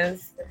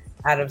bananas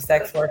out of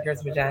sex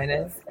workers'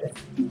 vaginas.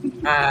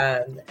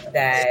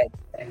 That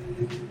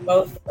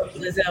both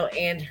Lizzo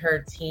and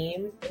her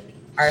team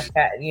are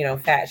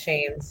fat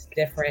shames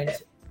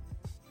different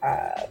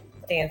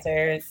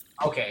dancers.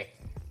 Okay.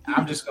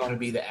 I'm just going to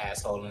be the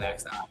asshole and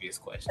ask the obvious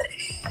question.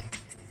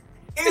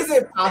 Is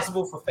it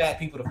possible for fat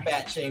people to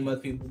fat shame other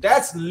people?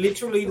 That's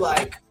literally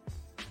like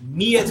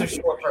me as a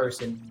short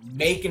person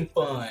making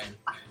fun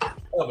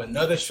of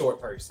another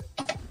short person.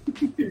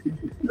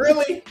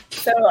 Really?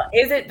 So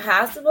is it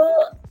possible?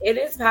 It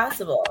is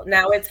possible.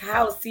 Now it's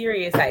how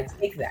serious I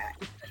take that.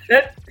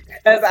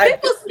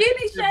 People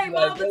skinny shame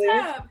all the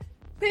time.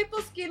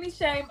 People skinny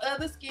shame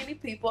other skinny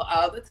people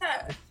all the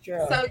time.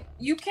 True. So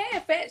you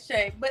can fat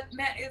shame, but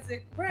now is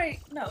it right?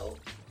 No.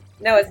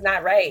 No, it's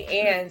not right.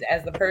 And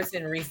as the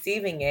person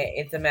receiving it,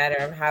 it's a matter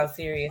of how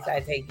serious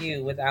I take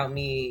you without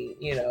me,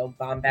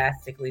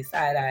 bombastically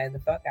side-eyeing the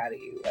fuck out of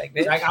you. Like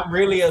I'm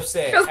really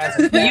upset.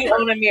 You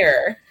own a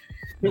mirror.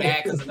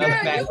 Mad because another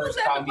fat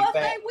person called me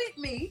fat. With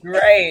me.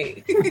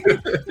 Right.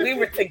 We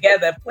were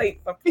together, plate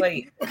for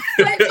plate.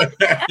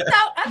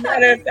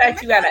 Matter of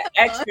fact, you got an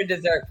extra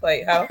dessert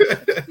plate, huh?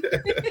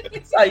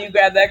 So you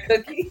grab that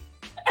cookie.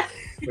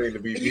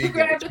 You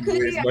grabbed the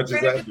cookie as much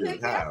as I do.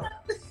 How?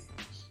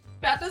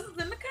 Now this is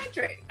in the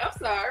country. I'm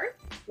sorry.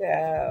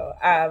 So,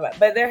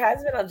 but there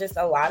has been just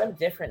a lot of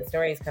different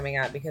stories coming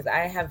out because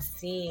I have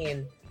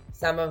seen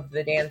some of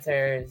the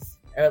dancers,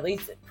 or at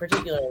least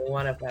particularly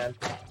one of them,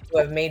 who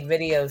have made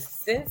videos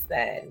since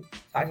then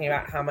talking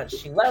about how much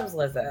she loves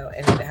Lizzo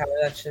and how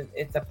much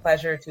it's a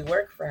pleasure to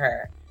work for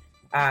her,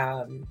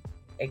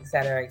 et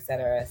cetera, et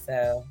cetera.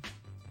 So,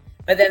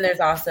 but then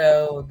there's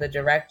also the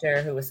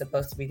director who was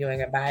supposed to be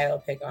doing a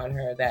biopic on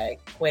her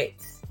that quit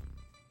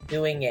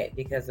doing it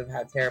because of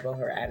how terrible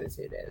her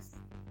attitude is.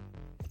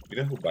 You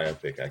know who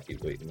biopic I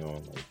keep waiting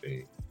on? Like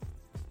the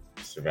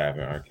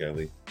Surviving R.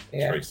 Kelly,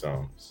 Trey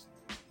Songz.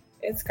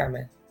 It's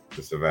coming.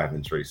 The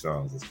Surviving Trey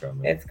Songz is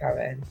coming. It's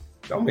coming.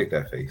 Don't make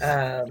that face.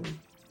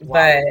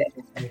 But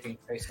anything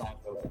Trey Songz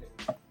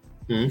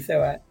related. So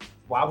what?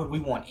 Why would we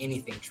want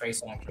anything Trey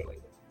Songz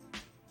related?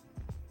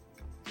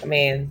 I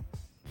mean,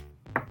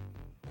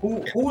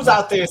 Who's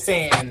out there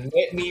saying,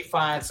 let me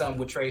find something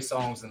with Trey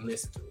Songz and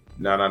listen to it?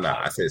 No.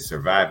 I said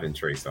surviving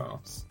Trey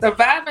Songz.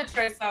 Surviving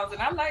Trey Songz,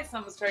 and I like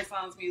some of Trey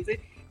Songz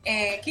music.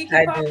 And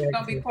Keke Palmer is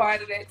gonna be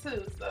part of that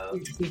too. So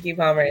Keke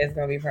Palmer is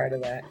gonna be part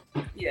of that.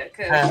 Yeah,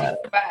 because she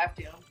survived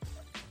him.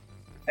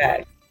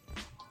 Fact.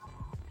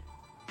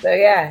 So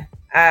yeah,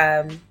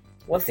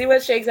 we'll see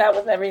what shakes out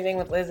with everything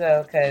with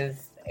Lizzo,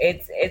 because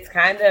it's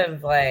kind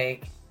of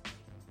like,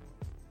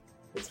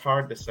 it's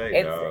hard to say.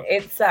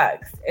 It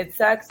sucks. It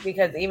sucks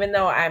because even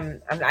though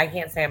I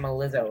can't say I'm a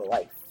Lizzo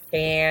like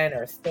fan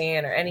or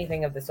stan or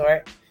anything of the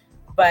sort,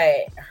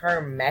 but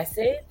her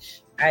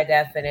message, I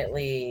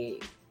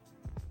definitely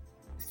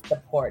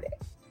support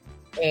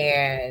it.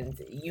 And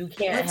you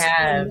can't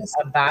have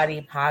a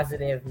body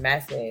positive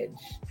message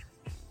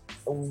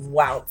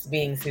whilst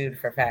being sued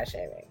for fat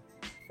shaming.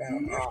 So,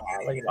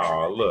 look at that.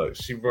 Oh, look,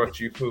 she brought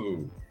you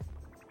food.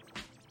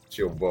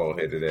 Your bald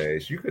headed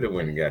ass. You could have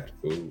went and got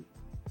the food.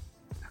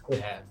 I could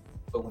have,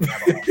 but when you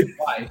have a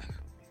wife,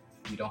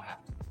 you don't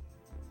have to.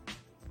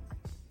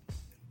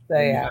 So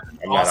yeah,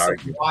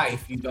 awesome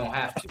wife, you don't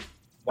have to.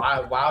 Why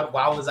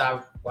was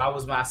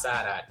my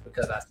side eye?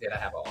 Because I said I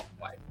have an awesome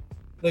wife.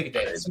 Look at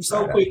that. She's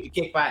so quick to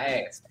kick my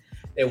ass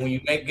that when you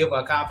give her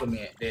a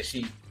compliment, that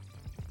she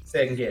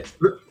second guess.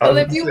 Well,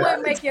 if you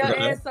wouldn't make your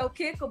ass so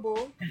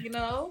kickable,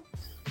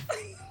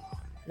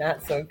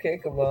 not so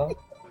kickable.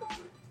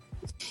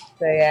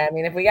 So yeah, I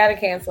mean, if we gotta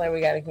cancel her,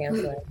 we gotta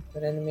cancel her.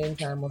 But in the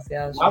meantime, we'll see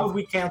how. Why would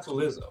we cancel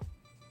Lizzo?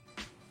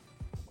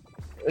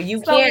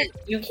 You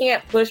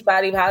can't push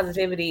body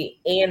positivity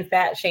and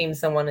fat shame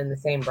someone in the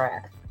same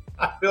breath.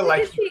 I feel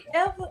like is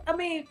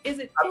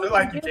it? I feel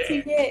like you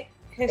can. Yet?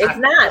 It's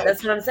not.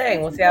 That's what I'm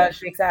saying. We'll see how it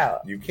shakes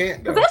out. You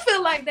can't. Because I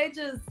feel like they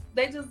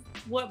just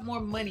want more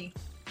money.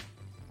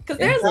 Because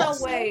there's no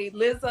way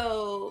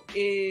Lizzo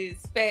is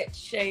fat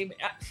shaming.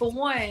 For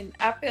one,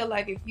 I feel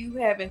like if you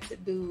having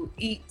to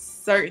eat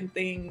certain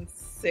things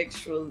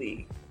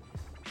sexually,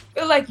 I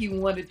feel like you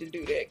wanted to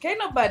do that. Can't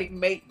nobody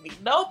make me.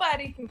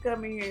 Nobody can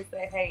come in here and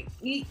say, "Hey,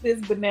 eat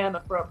this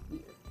banana from here,"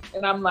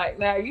 and I'm like,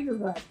 "Nah, you just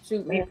gonna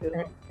shoot me."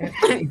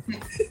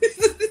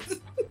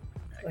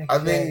 I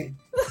mean,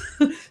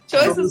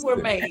 choices were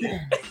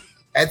made.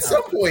 At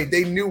some point,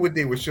 they knew what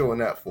they were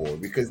showing up for,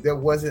 because there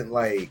wasn't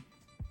like,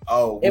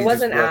 it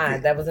wasn't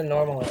odd. That was a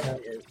normal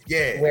attendance.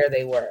 Yeah, where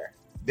they were.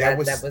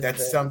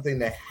 That's something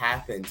that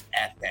happens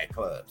at that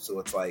club. So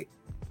it's like,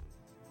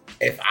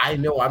 if I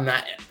know I'm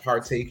not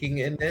partaking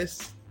in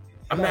this,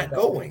 I'm not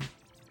going.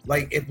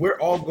 Like, if we're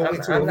all going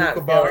to a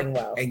hookah bar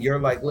and you're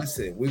like,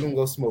 listen, we're gonna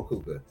go smoke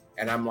hookah,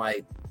 and I'm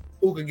like,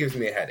 hookah gives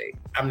me a headache,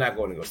 I'm not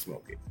going to go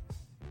smoke it.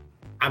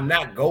 I'm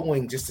not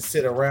going just to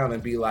sit around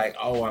and be like,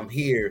 oh, I'm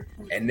here,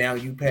 and now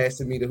you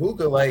passing me the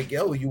hookah like,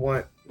 yo, you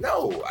want?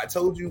 No, I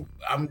told you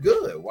I'm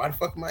good. Why the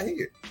fuck am I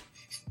here?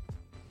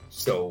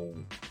 So,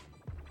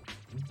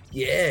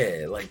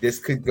 yeah, like, this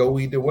could go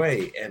either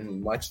way.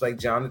 And much like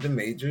Jonathan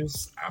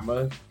Majors, I'm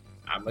a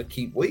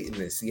keep waiting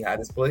to see how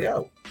this play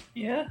out.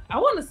 Yeah, I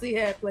want to see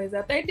how it plays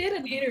out. They did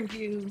an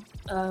interview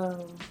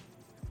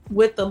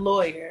with the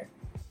lawyer,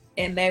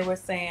 and they were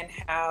saying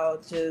how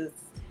just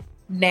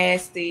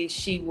nasty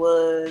she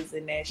was,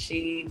 and that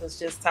she was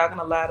just talking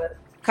a lot of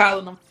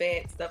calling them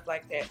fat, stuff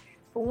like that.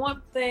 For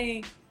one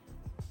thing,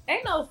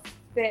 ain't no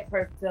fat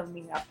person telling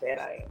me how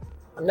fat I am.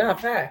 I'm not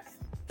fat.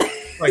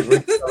 Like,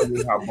 Rick telling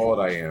me how bald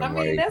I am. I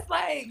mean, that's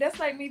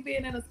like me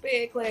being in a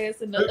sped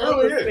class and the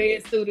other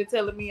sped student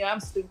telling me I'm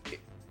stupid.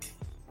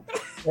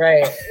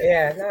 Right?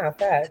 Yeah, no,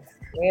 facts.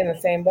 We in the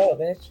same boat,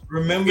 bitch.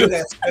 Remember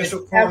that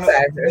special corner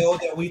bill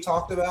that we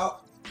talked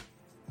about?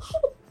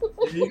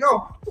 There you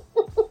go.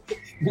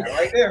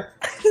 Right there.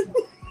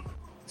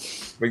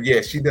 But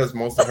yeah, she does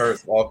most of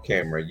hers off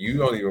camera. You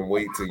don't even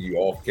wait till you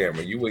off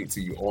camera. You wait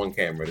till you on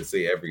camera to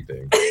say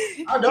everything.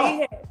 I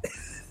don't.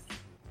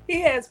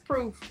 He has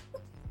proof.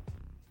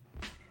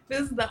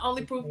 This is the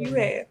only proof you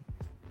have.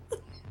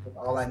 That's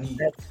all I need.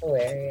 That's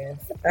hilarious.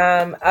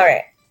 All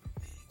right.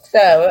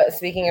 So,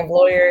 speaking of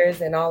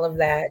lawyers and all of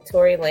that,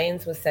 Tory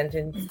Lanez was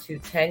sentenced to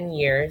 10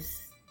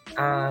 years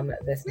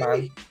this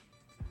month.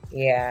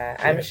 Yeah,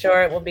 I'm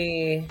sure it will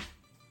be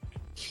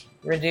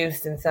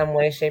reduced in some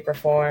way, shape, or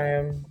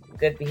form.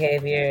 Good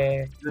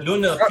behavior. They're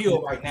doing the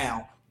appeal right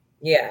now.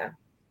 Yeah.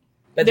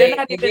 But they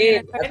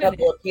did a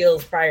couple of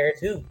appeals prior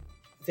to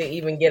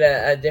even get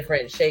a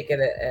different shake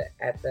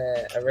at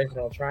the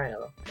original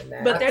trial.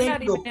 But they're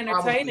not even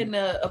entertaining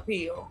the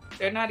appeal.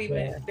 They're not even.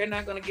 Yeah. They're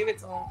not going to give it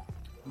to them.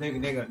 They're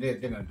gonna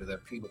do the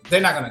appeal.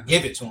 They're not gonna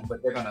give it to him,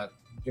 but they're gonna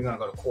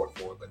go to court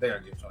for it. But they're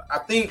gonna give it to him. I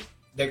think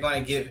they're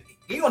gonna give.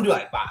 He's gonna do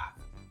like 5.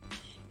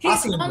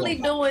 He's only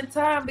doing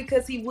time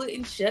because he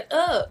wouldn't shut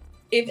up.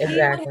 If he would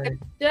have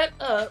shut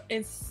up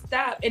and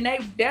stopped, and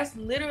that's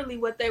literally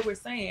what they were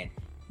saying.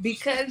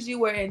 Because you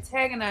were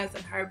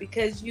antagonizing her,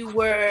 because you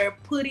were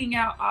putting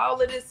out all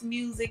of this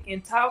music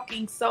and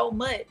talking so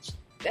much,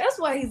 that's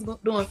why he's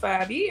doing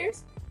 5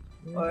 years.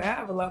 Mm-hmm. Or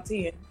however long,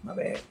 10. My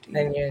bad.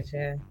 10 years,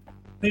 yeah.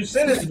 He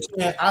sentenced to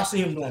 10. I see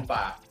him doing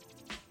 5.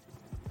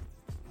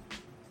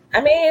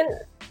 I mean,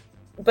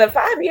 But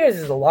 5 years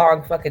is a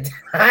long fucking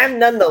time,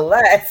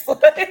 nonetheless.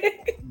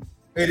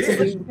 It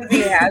is. But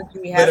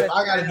if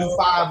I gotta do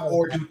 5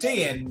 or do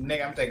 10,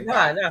 nigga, I'm taking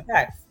 5. No,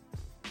 facts.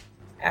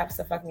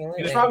 Absolutely. And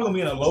it's probably gonna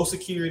be in a low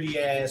security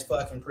ass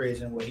fucking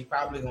prison where he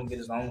probably gonna get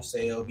his own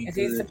cell. Is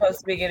he supposed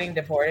to be getting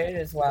deported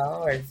as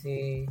well, or is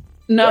he?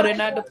 No, they're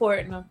not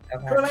deporting him.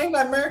 Okay. Bro, ain't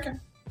not American.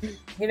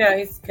 You know,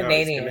 he's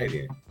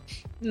Canadian.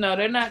 No,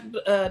 they're not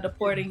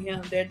deporting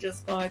him. They're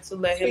just going to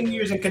let 10 him.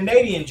 years in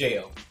Canadian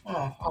jail.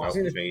 No,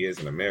 10 years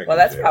in American. Well,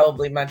 that's jail.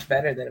 probably much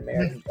better than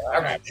American jail.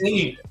 I got 10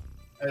 years.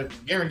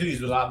 Guaranteed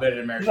it's a lot better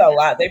than American. It's a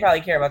lot. They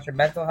probably care about your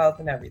mental health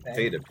and everything.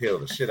 They'd appeal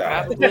the shit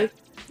out of Probably.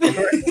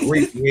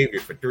 great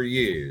behavior for 3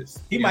 years.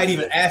 He might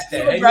even ask that.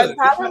 You have a Hey, drug look,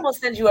 problem, we'll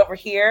send you over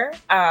here.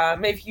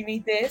 If you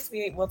need this,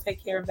 we'll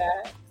take care of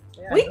that.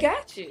 Yeah. We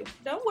got you.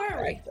 Don't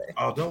worry.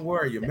 Oh, don't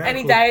worry. Your Any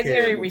medical dietary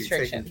care will be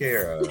restrictions? taken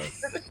care of.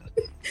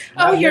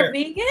 Oh, Not you're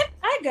yet. vegan?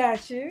 I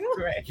got you.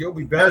 Right. You'll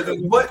be better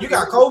than What? You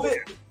got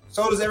COVID?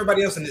 So does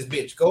everybody else in this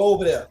bitch. Go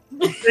over there.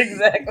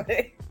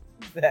 Exactly.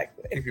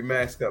 Keep your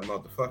mask up,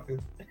 motherfucker.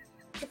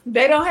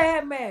 They don't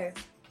have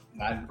masks.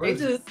 Not in They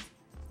prison. just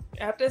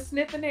out there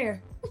sniffing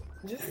air.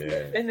 Just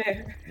Yeah. in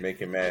there.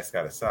 Making masks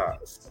out of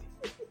socks.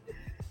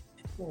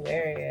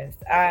 Hilarious.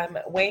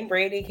 Wayne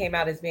Brady came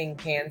out as being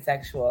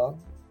pansexual.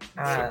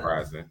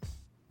 Surprising.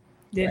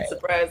 Didn't Right.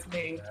 surprise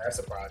me. That's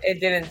a problem. It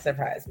didn't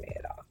surprise me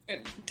at all.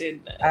 It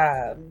did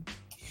not.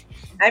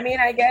 I mean,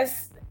 I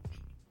guess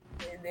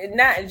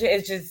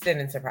it just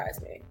didn't surprise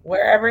me.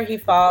 Wherever he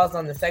falls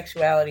on the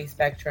sexuality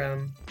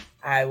spectrum,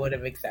 I would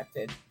have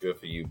accepted. Good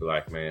for you,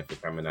 black man, for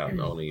coming out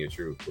and owning your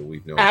truth. But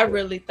we've known. I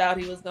really thought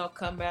he was gonna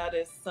come out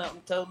as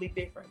something totally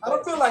different. I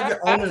don't feel like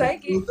you're I owning the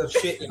take it. truth of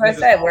shit. Like I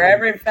said,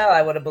 wherever it fell,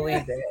 I would have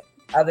believed it.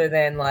 Other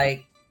than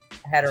like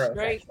heterosexual.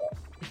 Straight.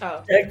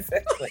 Oh,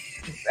 Exactly.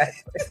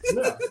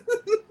 Yeah.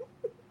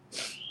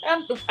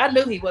 I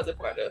knew he wasn't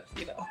part of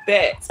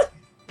that.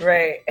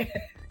 Right. I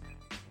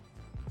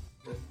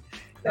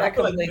feel like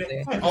completely.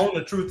 you can't own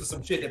the truth of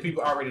some shit that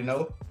people already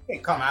know. You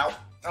can't come out.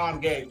 Oh, I'm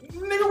gay.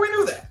 Nigga, we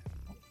knew that.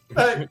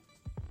 Like,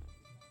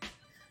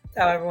 That's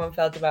how everyone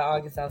felt about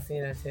August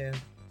Alsina too.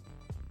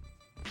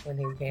 When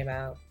he came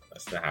out.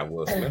 That's not how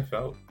Will Smith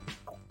felt.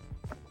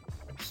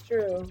 It's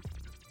true.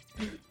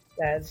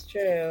 That's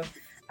true.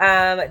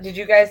 Did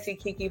you guys see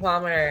Keke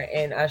Palmer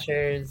in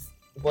Usher's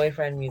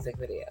boyfriend music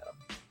video?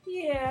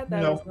 Yeah, I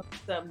thought No. it was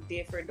something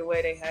different the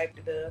way they hyped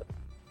it up.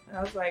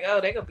 I was like, oh,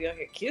 they're gonna be on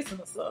here kissing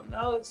or something.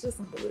 No, it's just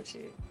some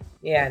bullshit.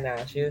 Yeah, no,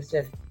 she was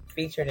just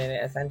featured in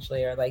it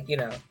essentially, or like,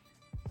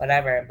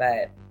 whatever,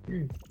 but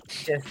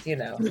just,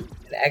 an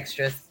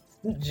extra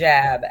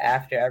jab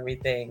after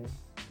everything.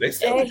 They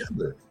still Hey.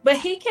 together. But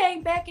he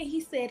came back and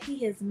he said he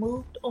has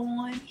moved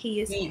on.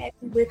 He is He happy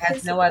with Has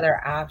his. no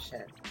other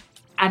option.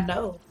 I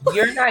know,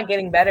 You're not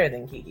getting better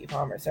than Keke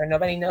Palmer, sir.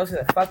 Nobody knows who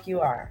the fuck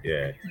you are.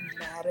 Yeah.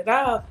 not at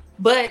all.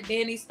 But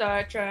then he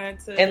started trying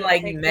to. And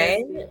like take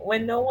men, that-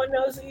 when no one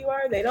knows who you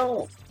are, they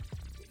don't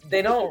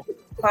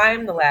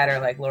climb the ladder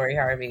like Lori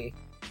Harvey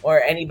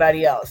or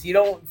anybody else. You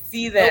don't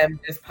see them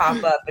just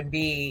pop up and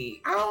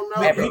be I don't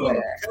know.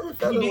 everywhere.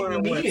 Kevin he Federline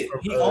didn't need went it. from,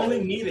 He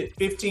only needed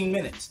 15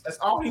 minutes. That's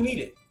all he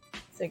needed.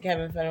 So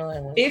Kevin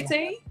Federline.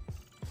 15.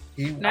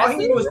 He, Not All he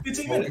needed was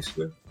 15 minutes.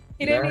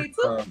 He didn't need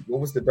to. What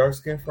was the dark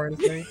skin friend's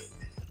name?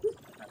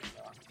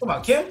 Come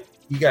on, Kim.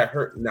 He got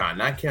her. Nah,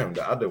 not Kim.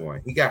 The other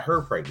one. He got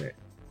her pregnant.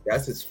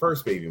 That's his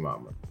first baby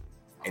mama.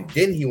 And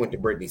then he went to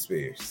Britney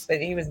Spears.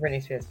 But he was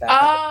Britney Spears back.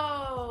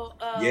 Oh.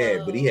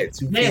 Yeah, but he had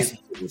 2 kids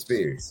with Britney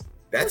Spears.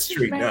 That's what's his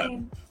straight up.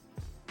 name?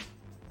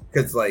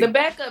 Because like The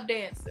backup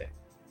dancer,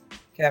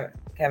 Kevin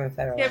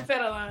Federline. Kevin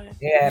Federline.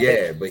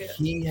 Yeah. but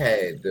he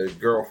had the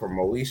girl from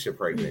Moesha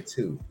pregnant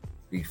too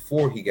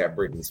before he got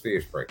Britney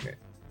Spears pregnant.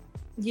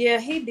 Yeah,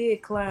 he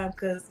did climb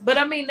but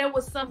I mean, there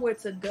was somewhere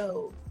to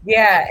go.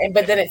 Yeah,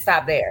 but then it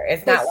stopped there.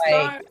 It's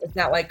The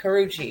not like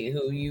Carucci,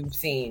 who you've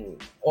seen,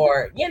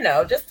 or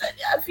just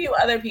a few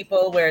other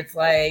people where it's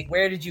like,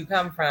 where did you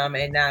come from?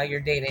 And now you're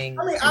dating.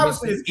 I mean,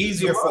 obviously it's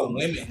easier for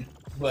women,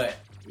 but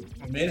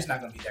men it's not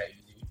gonna be that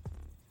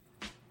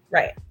easy.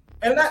 Right.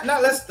 And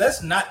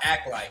let's not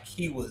act like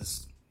he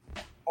was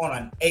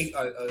on a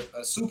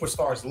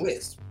superstar's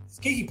list. It's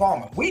Keke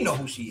Palmer. We know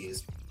who she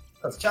is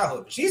because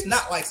childhood. She's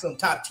not like some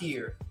top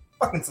tier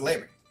fucking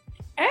celebrity.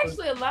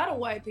 Actually, a lot of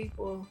white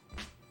people,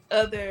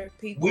 other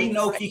people. We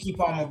know Keke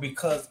Palmer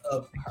because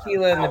of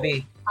Aquila and the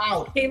Bee.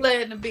 Aquila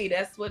and the Bee.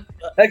 That's what.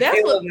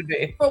 Aquila and the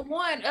Bee. For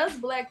one, us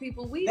black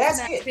people, we That's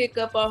did not it. pick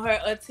up on her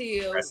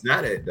until That's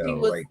not it though. She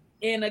was Like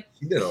in a.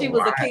 she was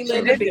lot. Aquila She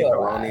and did the do Bee. a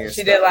lot.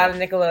 She did a lot of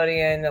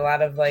Nickelodeon, a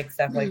lot of like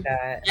stuff like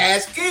that.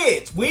 As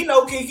kids, we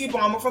know Keke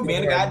Palmer from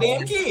being a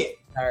goddamn kid.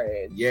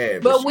 Sorry. Yeah,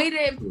 But she we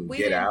couldn't didn't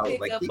get out.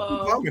 pick Like up Keke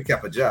on. Palmer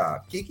kept a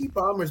job. Keke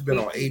Palmer's been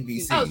on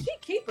ABC. Oh, she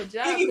keep a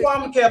job. Keke but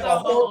Palmer she's kept a so-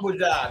 horrible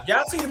job.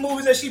 Y'all see the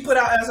movies that she put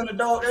out as an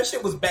adult? That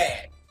shit was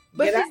bad.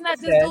 But Get she's Out not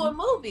just said- doing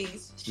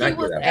movies. She Not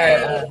was Get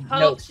a Out. host.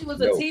 Nope. She was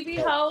a Nope. TV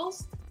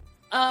host.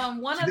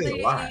 One She of did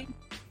a lot.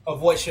 the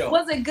Of what show?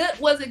 Was it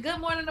Good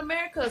Morning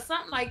America or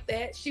something like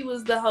that? She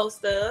was the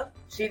host of.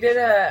 She did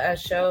a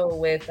show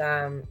with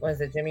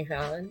was it Jimmy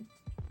Fallon?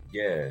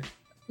 Yeah.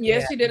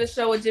 Yeah, she did a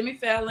show with Jimmy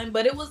Fallon,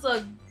 but it was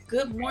a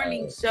Good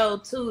Morning show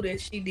too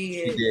that she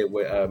did. She did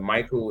with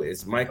Michael.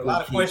 It's Michael. A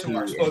lot of Kiki, question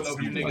marks floating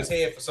over your niggas'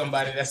 head for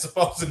somebody that's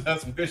supposed to know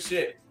some good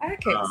shit. I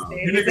can't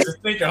stand You it. niggas is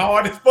thinking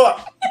hard as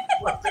fuck.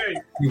 I tell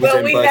you.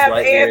 But we have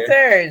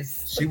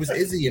answers. She was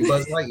Izzy in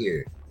Buzz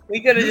Lightyear.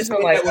 We could have just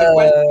been like,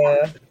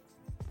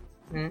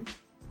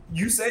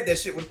 You said that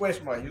shit with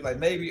question mark. You're like,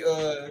 maybe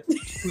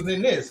who's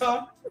in this,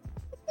 huh?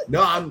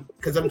 No,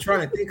 because I'm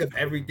trying to think of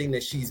everything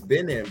that she's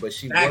been in, but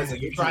she wasn't.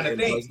 You're trying to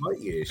think. Buzz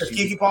Lightyear. Because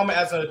Keke Palmer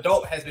as an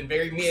adult has been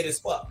very mid as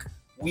fuck.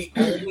 We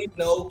only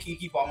know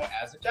Keke Palmer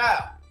as a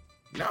child.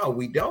 No,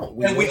 we don't.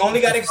 We only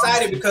got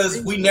excited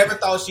because we never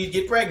thought she'd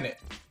get pregnant.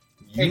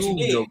 And she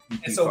did.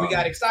 And so we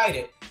got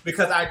excited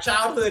because our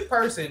childhood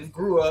person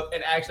grew up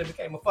and actually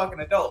became a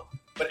fucking adult.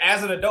 But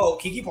as an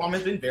adult, Keke Palmer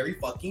has been very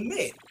fucking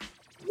mid.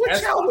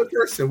 What childhood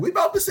person? We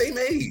about the same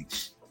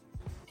age.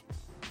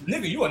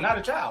 Nigga, you are not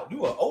a child.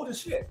 You are old as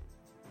shit.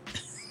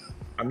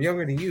 I'm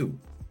younger than you.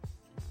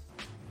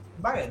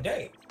 By a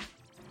day.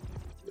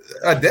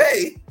 A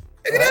day?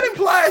 And that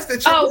implies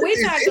that you're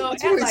we're not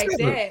gonna act like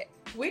that.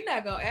 We're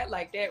not gonna act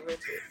like that,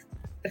 Richard.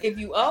 If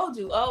you old,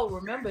 you old.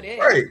 Remember that.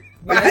 Right.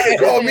 You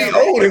call me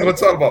old and gonna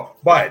talk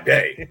about by a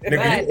day. Nigga,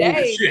 by you a day, old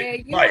as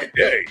shit. man. By a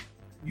day.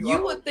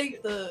 You would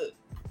think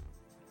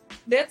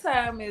that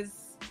time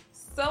is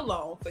so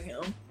long for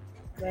him.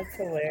 That's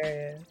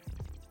hilarious.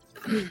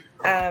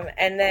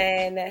 And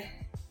then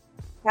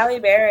Halle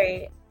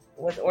Berry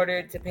was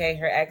ordered to pay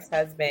her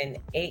ex-husband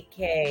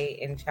 $8,000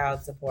 in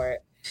child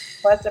support,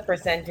 plus a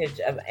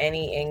percentage of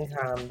any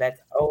income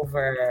that's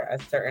over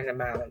a certain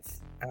amount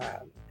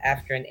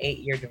after an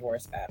 8-year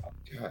divorce battle.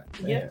 God,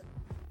 yeah.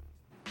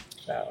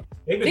 So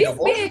these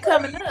men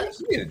coming up.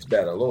 She needs a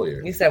better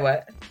lawyer. You said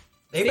what?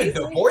 They've been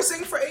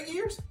divorcing for 8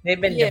 years?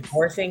 They've been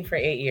divorcing for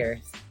 8 years.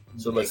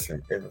 So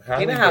listen, if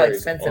you know how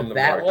expensive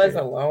that was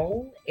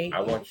alone? 8 years.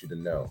 I want you to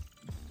know.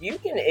 You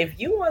can, if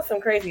you want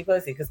some crazy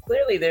pussy, because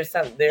clearly there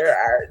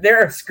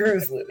are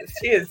screws loose.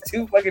 She is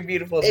too fucking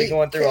beautiful to be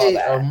going through all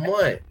that. A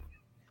month.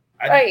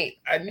 Right.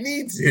 I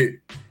needs it.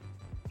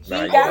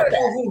 I don't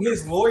know who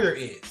his lawyer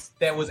is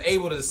that was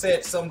able to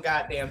set some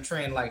goddamn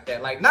trend like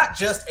that. Like not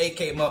just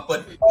 $8,000 a month,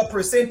 but a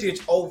percentage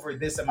over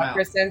this amount. A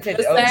percentage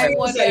over.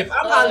 If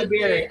I'm Halle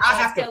Berry, I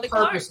have to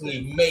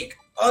purposely make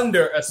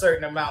under a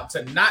certain amount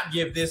to not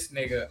give this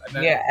nigga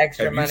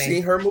extra money. Have you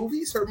seen her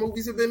movies? Her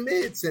movies have been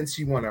mid since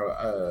she won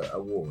a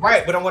award.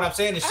 Right, but what I'm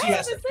saying is she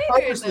has to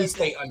purposely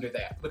stay under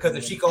that because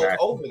if she goes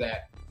over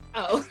that.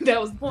 Oh, that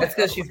was point. That's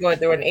because she's going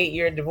through an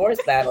 8-year divorce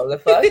battle. The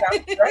fuck?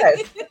 I'm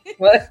stressed.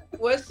 What?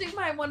 Well, she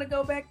might want to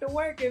go back to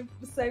work and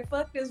say,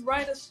 "Fuck this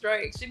writer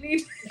strike." She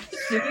needs.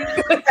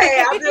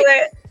 Hey, I'll do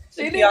it.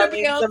 She needs to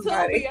be on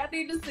Tubi. I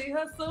need to see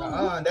her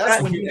soon.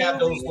 That's when you have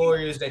those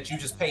lawyers that you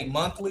just pay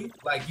monthly.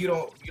 Like you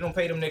don't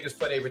pay them niggas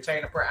for their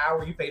retainer per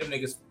hour. You pay them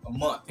niggas a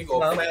month. You go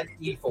flat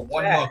fee for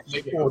 1 month.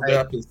 Pulled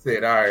up and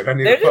said, "All right, I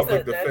need a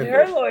public defender."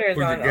 Her lawyer's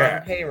on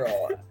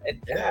payroll. It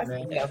has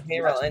to be on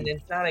payroll, and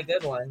it's not a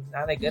good one.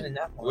 Not a good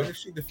enough one. What if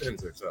she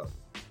defends herself?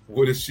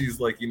 What if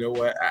she's like, you know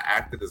what? I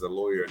acted as a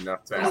lawyer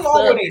enough times. How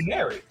long were they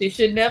married? She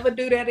should never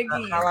do that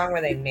again. How long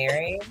were they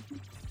married?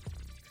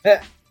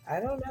 I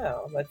don't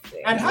know. Let's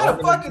see. And how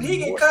the fuck did he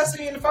get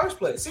custody in the first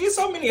place? See,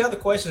 so many other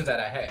questions that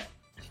I had.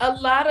 A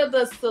lot of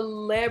the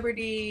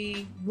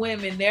celebrity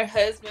women, their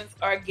husbands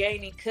are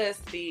gaining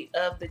custody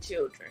of the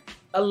children.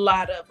 A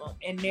lot of them.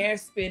 And they're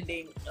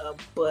spending a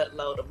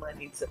buttload of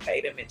money to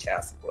pay them in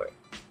child support.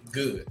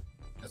 Good.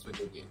 That's what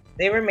they get.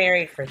 They were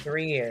married for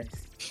 3 years.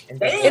 And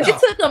it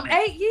took them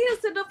 8 years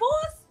to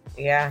divorce?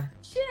 Yeah.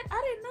 Shit,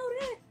 I didn't know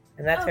that.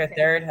 And that's her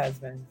third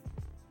husband.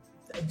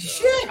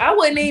 Shit. I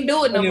wouldn't even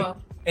do it no more.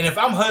 And if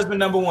I'm husband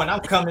number one, I'm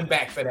coming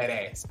back for that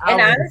ass.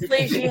 And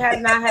honestly, she has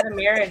not had a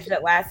marriage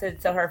that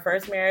lasted. So her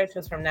first marriage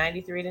was from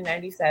 93 to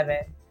 97.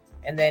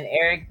 And then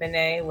Eric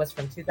Benet was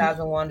from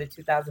 2001 to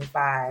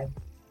 2005.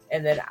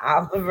 And then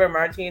Oliver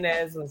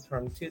Martinez was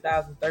from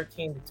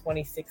 2013 to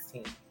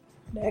 2016.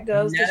 That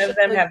goes None of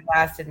them have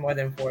lasted more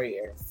than 4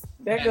 years.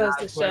 That goes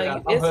to show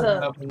you. It's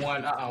number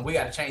one. We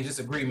got to change this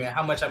agreement.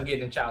 How much I'm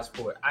getting in child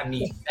support? I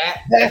need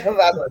that. That's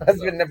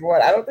husband number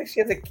one. I don't think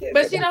she has a kid.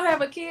 But she don't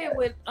have a kid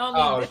with.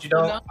 You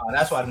don't. Oh,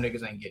 that's why them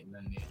niggas ain't getting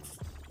nothing.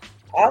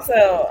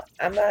 Also,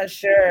 I'm not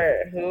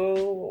sure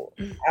who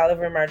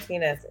Oliver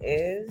Martinez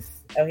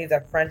is. Oh, he's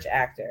a French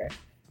actor.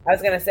 I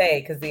was gonna say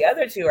because the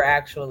other two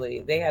are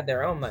they had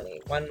their own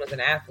money. One was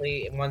an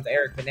athlete and one's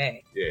Eric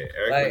Benet. Yeah,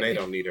 Eric Benet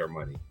don't need her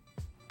money.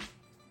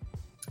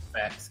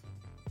 Facts.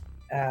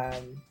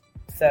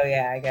 So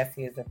yeah, I guess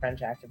he is a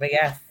French actor. But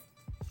yes,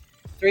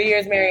 3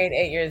 years married,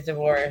 8 years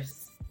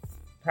divorce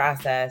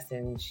process,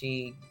 and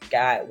she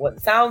got what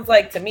sounds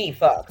like to me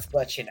fucks,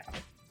 but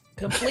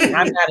completely.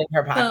 I'm not in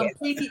her pocket.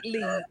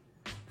 Completely.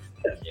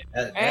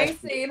 I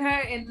ain't seen her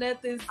in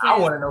nothing since I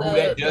want to know who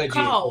that judge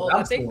Call. is.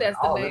 I think that's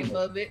the name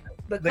of it.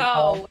 The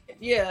Call.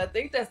 Yeah, I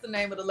think that's the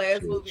name of the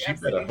last movie. She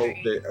better hope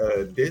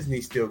that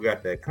Disney still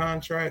got that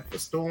contract for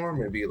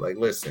Storm and be like,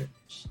 listen,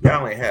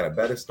 y'all ain't had a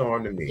better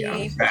Storm than me.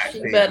 I'm back,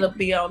 she better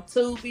be on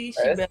Tubi.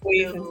 She better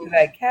squeeze into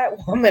that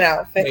Catwoman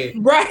outfit. Hey,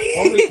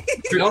 right.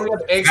 Don't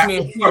let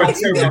X-Men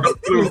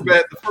prove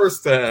that the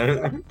first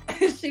time.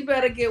 She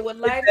better get with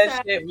Lifetime.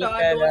 That shit with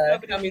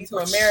that Coming to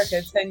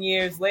America 10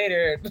 years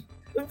later.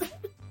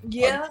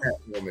 Yeah.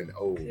 Catwoman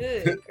old.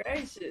 Good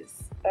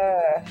gracious.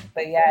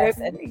 But yes,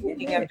 and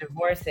speaking of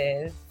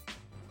divorces,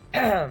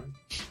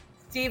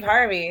 Steve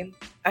Harvey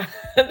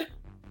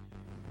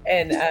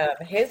and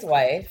his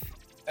wife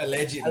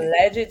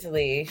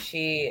allegedly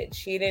she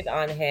cheated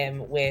on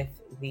him with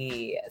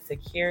the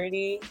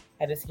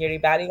head of security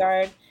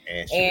bodyguard,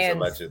 and she was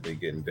allegedly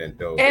getting bent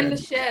over and the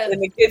chef in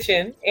the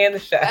kitchen and the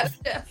chef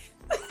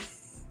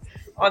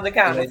on the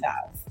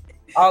countertops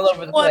all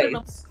over the place.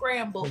 Them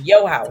scrambled.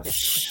 Yo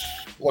house.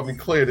 Let me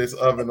clear this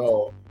oven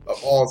all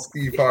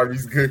Steve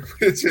Harvey's good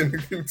kitchen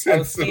utensils.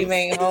 Oh, Steve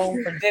ain't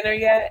home for dinner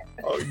yet?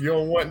 Oh, you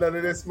don't want none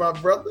of this, my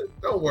brother?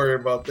 Don't worry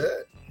about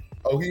that.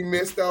 Oh, he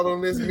missed out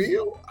on this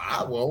meal?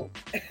 I won't.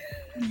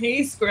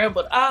 He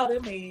scrambled all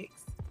them eggs.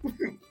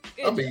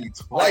 I mean,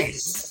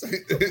 twice.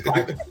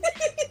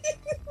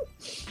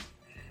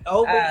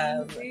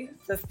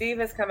 So Steve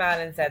has come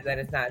out and said that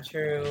it's not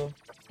true.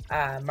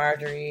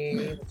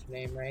 Marjorie, what's your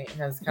name, right?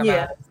 Has come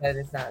out and said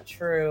it's not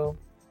true.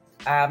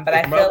 But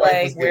I feel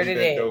like where did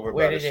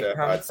it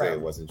come I'd from? say it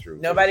wasn't true.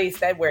 Nobody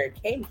said where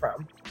it came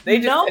from. They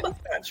just said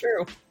it's not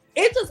true.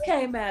 It just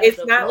came out.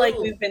 It's not like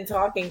we've been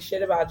talking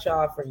shit about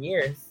y'all for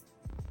years.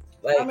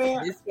 Like, I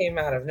mean, this came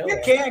out of nowhere.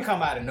 It can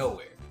come out of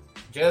nowhere.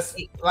 Just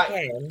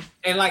like,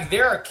 and like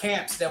there are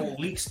camps that will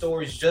leak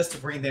stories just to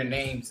bring their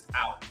names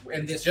out,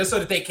 and this just so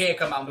that they can't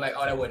come out and be like,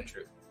 "Oh, that wasn't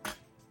true."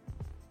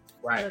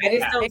 Right. I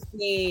just don't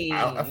see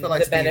I feel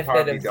like the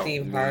benefit of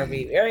Steve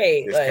Harvey.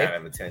 Right. This kind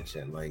of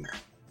attention. Like,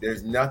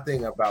 there's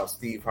nothing about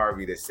Steve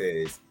Harvey that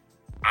says,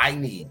 I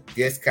need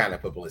this kind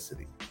of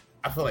publicity.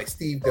 I feel like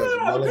Steve does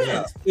well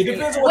enough. It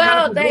depends on what kind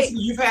of publicity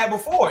you've had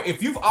before.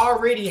 If you've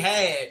already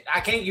had,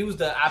 I can't use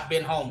the I've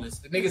been homeless.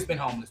 The nigga's been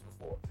homeless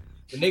before.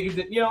 The nigga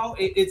that,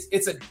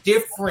 it's a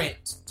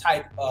different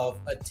type of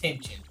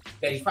attention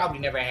that he's probably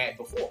never had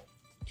before.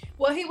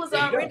 Well, he was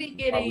already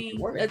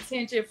getting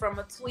attention from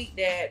a tweet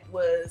that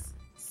was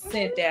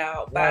sent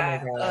out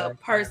by a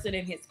person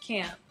in his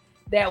camp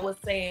that was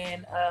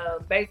saying,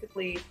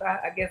 basically,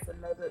 I guess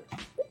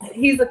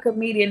he's a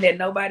comedian that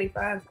nobody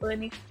finds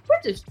funny,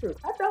 which is true.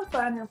 I don't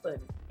find him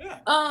funny. Yeah.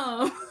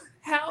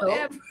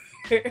 However,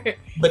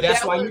 but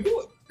that's why you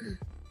do it.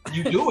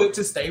 You do it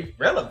to stay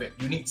relevant.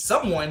 You need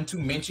someone to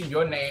mention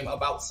your name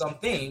about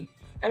something,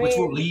 which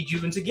will lead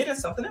you into getting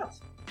something else.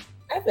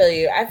 I feel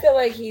you. I feel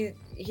like he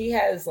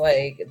has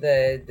like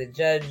the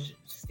Judge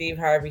Steve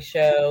Harvey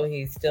show.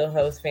 He still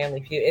hosts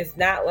Family Feud. It's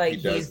not like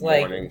he's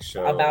like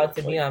about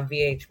to be on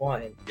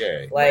VH1.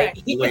 Yeah, like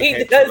he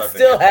does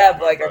still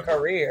have like a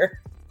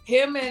career.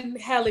 Him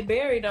and Halle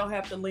Berry don't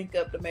have to link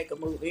up to make a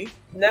movie.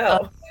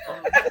 No.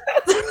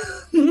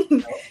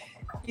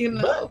 But and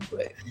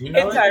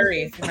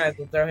Tyrese, you might as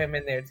well throw him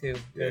in there too.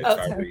 Yeah,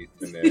 Tyrese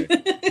in there.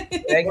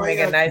 They can make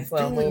a nice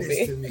little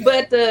movie.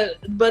 But the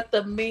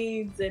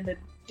memes and the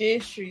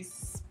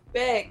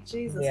disrespect,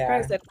 Jesus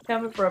Christ, that's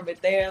coming from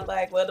it. They're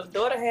like, well, the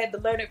daughter had to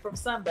learn it from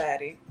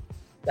somebody.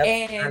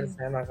 I'm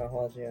not gonna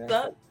hold you.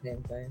 That's the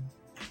same thing.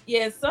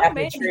 Yeah,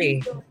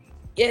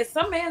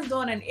 some man's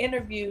doing an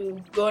interview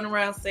going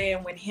around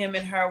saying when him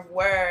and her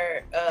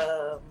were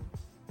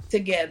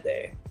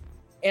together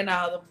and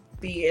all the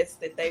BS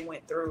that they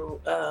went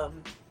through.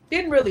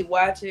 Didn't really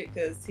watch it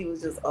because he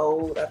was just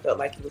old. I felt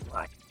like he was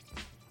lying.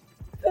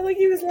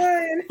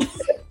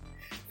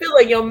 Feel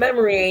like your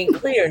memory ain't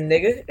clear,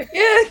 nigga.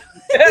 Yeah.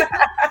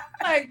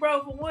 Like,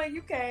 bro, for one,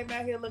 you came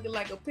out here looking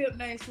like a pimp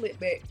named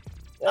Slipback.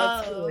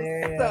 But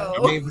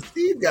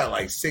Steve got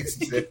like 6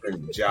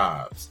 different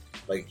jobs.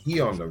 Like, he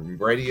on the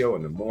radio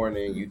in the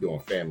morning, you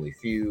doing Family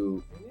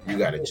Feud, you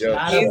got a judge.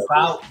 Honestly,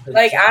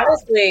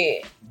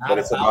 but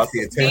it's about the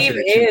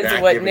attention. Steve is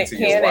what Nick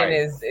Cannon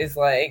is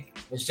like.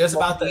 It's just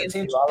about the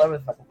attention all over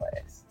the fucking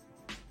place.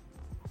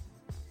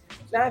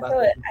 No, I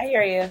feel it. I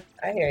hear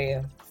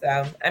you.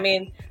 So, I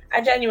mean,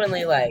 I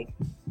genuinely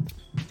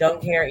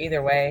don't care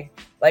either way.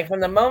 Like,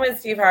 from the moment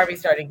Steve Harvey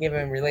started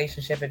giving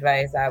relationship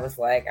advice, I was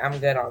like, I'm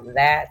good on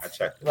that.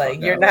 Like,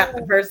 you're not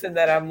the person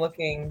that I'm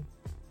looking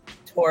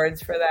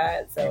towards for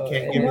that. So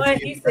when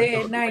he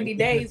said 90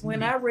 days,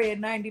 when I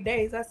read 90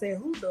 days, I said,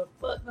 who the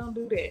fuck don't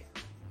do that?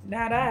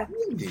 Not I.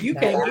 You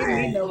can't give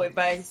me no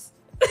advice.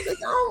 I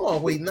don't want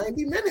to wait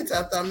 90 minutes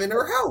after I'm in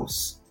her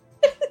house.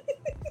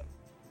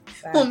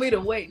 Want me to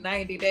wait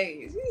 90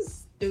 days? You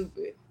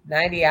stupid.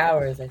 90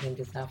 hours, I think,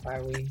 is how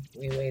far we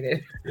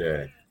waited.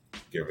 Yeah,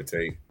 give or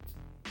take.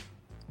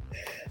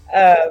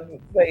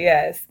 But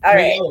yes. All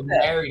right. They were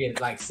married in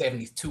like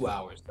 72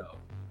 hours, though.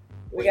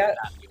 You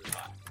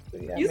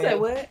said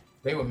what?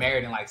 They were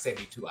married in like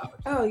 72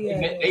 hours. Oh,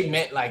 yeah. They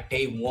met like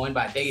day 1.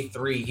 By day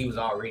 3, he was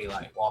already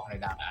like walking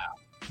it down the aisle.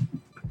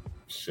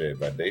 Shit,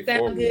 by day 4,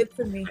 sounds good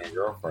to me. My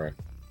girlfriend,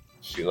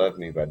 she loved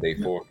me by day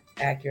 4.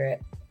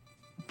 Accurate.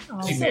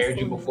 Oh, She so married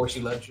you sweet. before she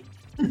loved you.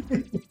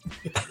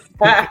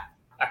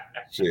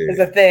 Shit. It's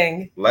a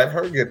thing. Let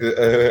her get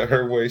the,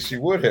 her way she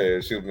would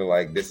have. She would be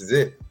like, this is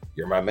it.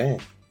 You're my man.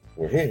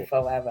 We're here.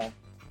 Forever.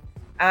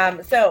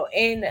 So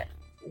in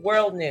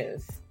world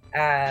news,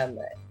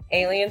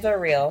 aliens are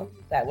real.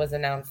 That was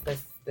announced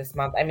this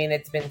month. I mean,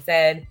 it's been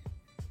said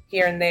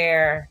here and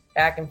there,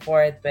 back and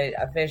forth, but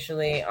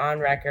officially on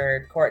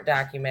record, court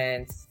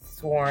documents,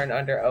 sworn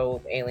under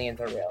oath,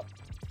 aliens are real.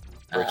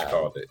 Rich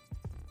called it.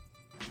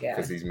 Yeah.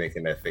 Because he's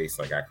making that face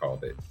like I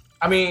called it.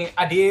 I mean,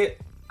 I did.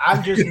 I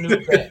just knew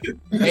that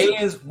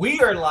aliens, we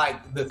are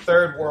like the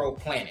third world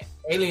planet.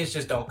 Aliens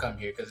just don't come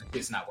here because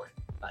it's not worth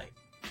it. Like,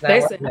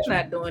 They said I'm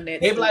not doing that.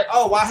 they be like,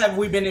 oh, why haven't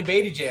we been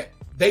invaded yet?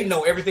 They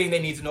know everything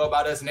they need to know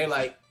about us, and they're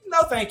like,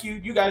 no, thank you.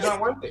 You guys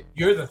aren't worth it.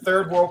 You're the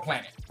third world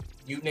planet.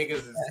 You niggas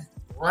is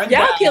run Y'all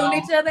down. killing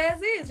each other as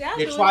is. Y'all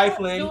You're doing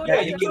trifling. doing Yeah,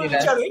 that you're to killing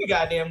us. each other any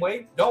goddamn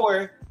way. Don't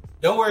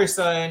worry,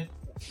 son.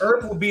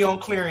 Earth will be on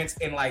clearance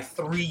in like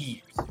 3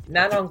 years.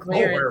 Not on Don't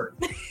clearance.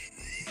 worry.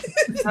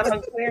 Not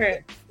on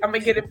clearance. I'm gonna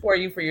get it for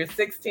you for your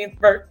 16th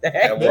birthday.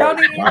 That Don't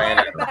works. even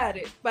worry about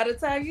it. By the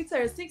time you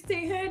turn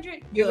 1600, You're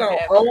you'll gonna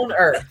have own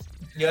Earth.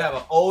 You have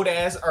an old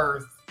ass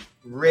Earth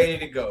ready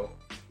to go.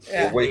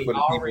 Yeah. We'll wait for the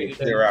Already people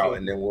to clear done. out,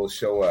 and then we'll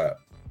show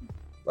up.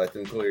 Let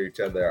them clear each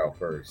other out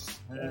first.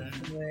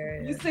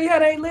 You see how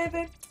they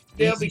living?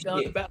 They'll be Easy gone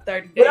shit. in about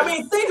 30 days. But I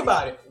mean, think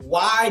about it.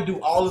 Why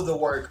do all of the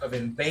work of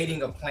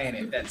invading a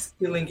planet that's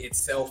killing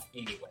itself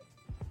anyway?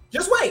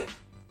 Just wait.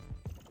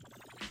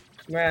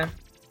 Right.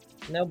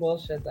 No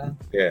bullshit though.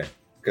 Yeah,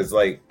 because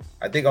like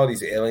I think all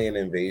these alien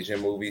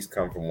invasion movies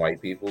come from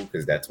white people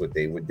because that's what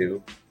they would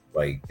do.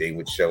 Like they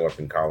would show up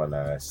and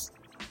colonize.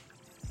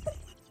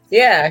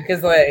 Yeah,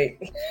 because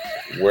like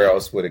Where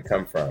else would it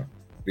come from?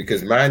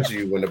 Because mind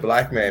you, when the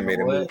black man made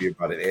a What? movie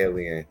about an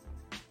alien,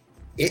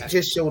 it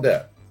just showed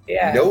up.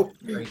 yeah. Nope,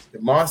 the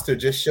monster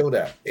just showed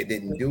up. It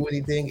didn't do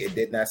anything. It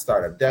did not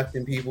start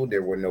abducting people.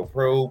 There were no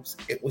probes.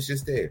 It was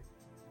just there.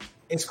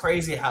 It's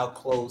crazy how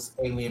close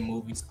alien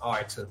movies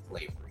are to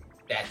slavery.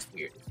 That's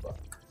weird as fuck.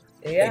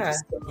 They Yeah.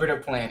 discovered a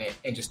planet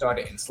and just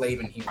started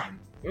enslaving humans.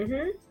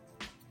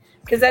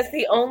 Because that's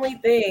the only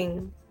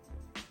thing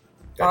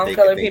That they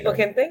colored could think people of.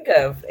 can think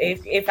of.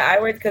 If I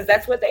were, because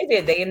that's what they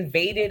did. They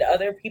invaded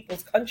other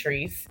people's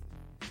countries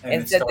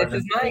and said, "This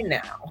is mine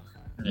now."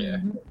 Yeah.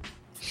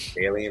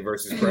 Alien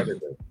versus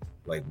Predator.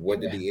 Like,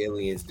 what did the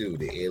aliens do?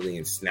 The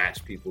aliens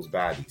snatched people's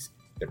bodies.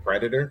 The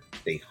Predator,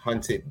 they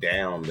hunted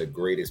down the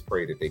greatest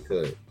prey that they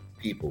could,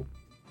 people.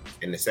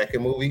 In the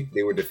second movie,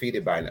 they were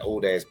defeated by an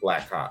old ass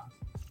black cop.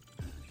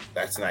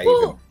 That's not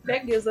Whew,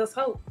 that gives us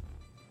hope.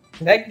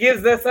 That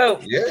gives us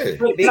hope. even.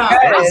 Yeah.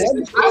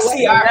 Because I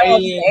see our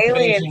alien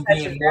alien invasion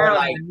touches being more down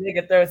like and the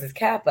nigga throws his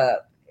cap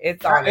up.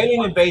 It's our on.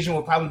 alien invasion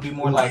would probably be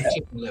more like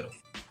Chicken Little.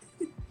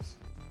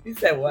 You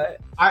said what?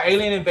 Our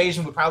alien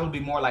invasion would probably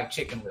be more like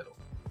Chicken Little.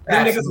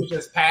 Them niggas were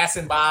just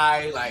passing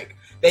by, like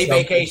they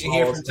vacation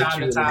here from time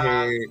to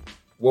time.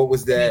 What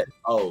was that?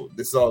 Oh,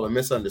 this is all a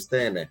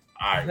misunderstanding.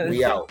 All right,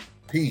 we out.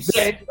 Peace.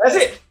 Yeah, that's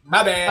it. My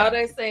All bad.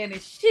 they saying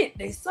is shit.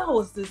 They saw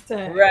us this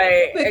time.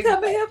 Right. Been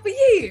coming here for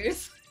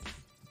years.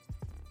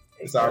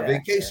 It's our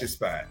vacation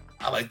spot.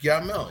 I like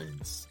y'all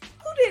mountains.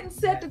 Who didn't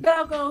set the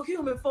doggone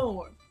human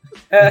form?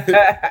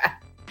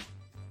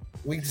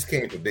 We just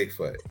came for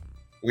Bigfoot.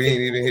 We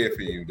ain't even here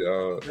for you,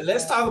 dog. But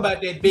let's talk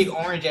about that big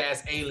orange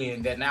ass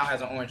alien that now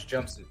has an orange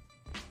jumpsuit.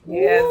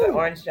 He has an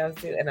orange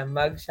jumpsuit and a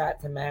mugshot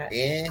to match.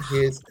 And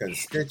his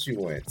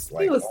constituents.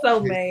 He was so all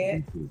his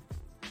mad. people.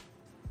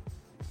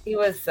 He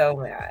was so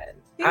mad.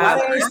 He Why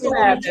was they ain't so storm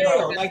mad. the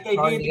jail like they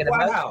did the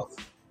White House?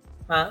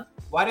 Huh?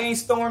 Why they ain't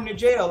storm the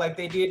jail like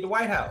they did the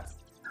White House?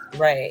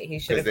 Right. He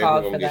should Because have they were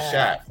called going for to get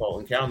that. shot.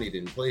 Fulton County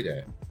didn't play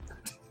that.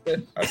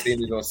 I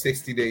seen it on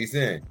 60 Days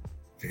In.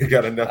 They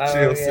got enough Oh,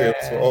 jail yeah.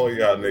 cells for all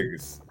y'all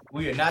niggas.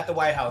 We are not the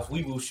White House.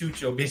 We will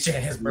shoot your bitch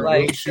ass, bro.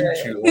 We'll Like, shoot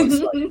you on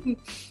sight.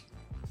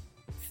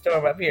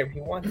 Storm up here if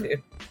you want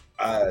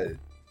to.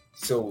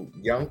 So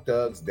Young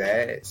Thug's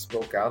dad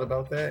spoke out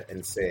about that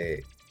and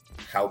said,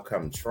 how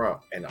come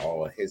Trump and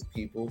all of his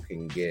people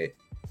can get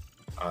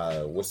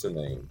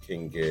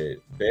can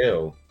get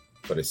bail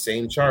for the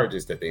same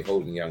charges that they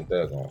holding Young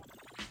Thug on?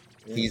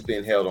 He's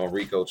been held on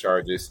RICO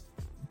charges.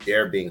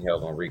 They're being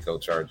held on RICO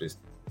charges.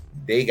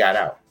 They got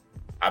out.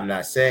 I'm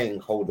not saying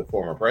hold the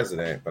former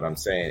president, but I'm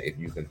saying if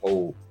you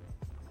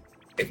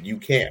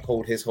can't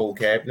hold his whole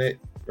cabinet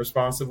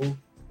responsible,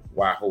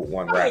 why hold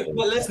one Right, rapper?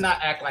 but let's not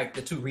act like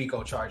the two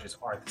RICO charges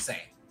are the same.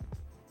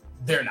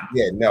 They're not.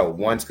 Yeah, no.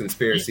 One's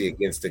conspiracy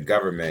against the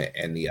government,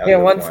 and the other Yeah,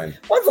 one's a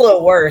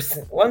little worse.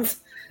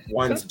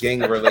 one's gang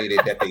related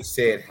that they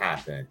said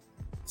happened.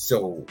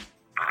 So,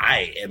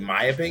 in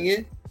my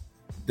opinion,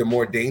 the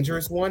more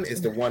dangerous one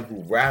is the one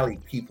who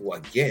rallied people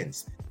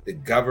against the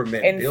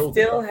government and building.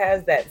 still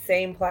has that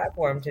same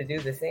platform to do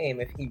the same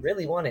if he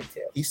really wanted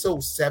to. He sold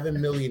 $7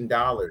 million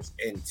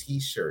in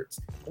T-shirts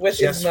With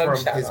just his from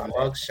mugshot his on it.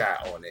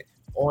 mugshot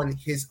on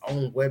his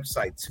own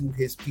website to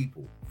his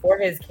people. For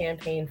his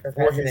campaign for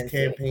For his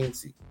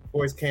presidency.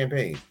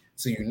 campaign.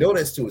 So you know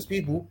that's to his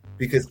people,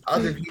 because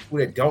other people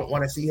that don't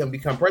want to see him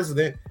become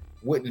president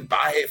wouldn't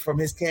buy it from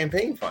his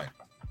campaign fund.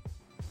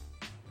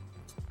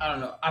 I don't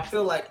know. I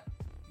feel like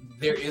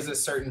there is a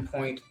certain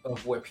point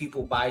of where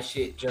people buy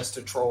shit just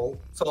to troll.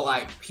 So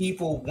like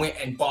people went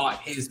and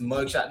bought his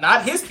mugshot,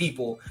 not his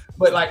people,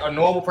 but like a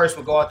normal person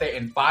would go out there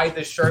and buy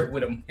the shirt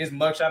with his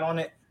mugshot on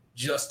it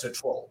just to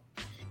troll.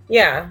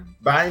 Yeah.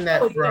 Buying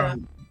that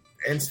from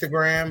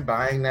Instagram,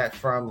 buying that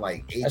from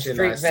like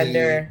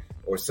HNIC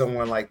or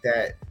someone like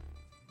that,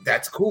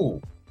 that's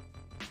cool.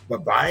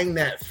 But buying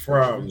that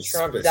from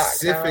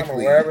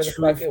specifically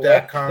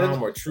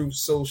Truth.com or Truth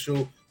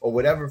Social or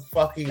whatever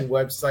fucking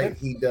website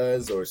he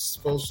does or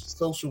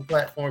social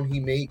platform he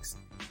makes,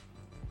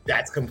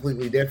 that's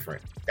completely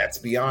different. That's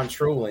beyond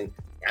trolling.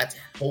 That's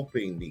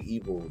helping the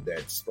evil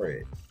that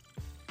spread.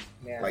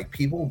 Yeah. Like,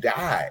 people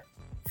died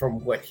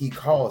from what he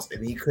caused,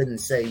 and he couldn't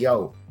say,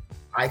 yo,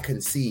 I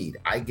concede,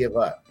 I give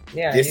up.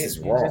 Yeah, this is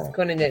wrong.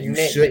 You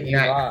should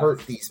not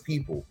hurt these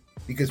people,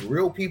 because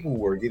real people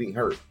were getting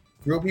hurt.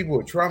 Real people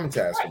were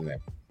traumatized from that.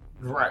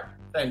 Right.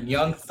 And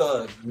Young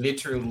Thug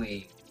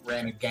literally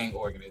ran a gang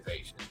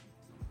organization.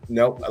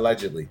 Nope,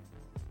 allegedly.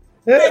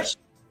 Bitch,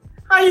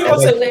 how you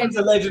gonna say one's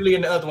allegedly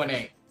and the other one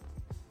ain't?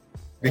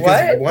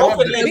 Because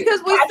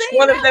because we watched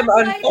one of them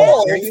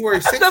unfold. January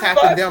 6th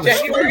happened down the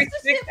street. January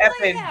 6th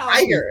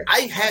happened here.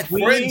 I had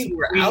friends who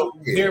were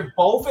out there. They're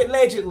both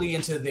allegedly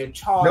until they're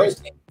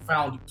charged and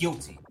found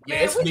guilty.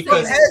 Yes,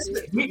 because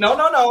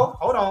no.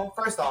 Hold on.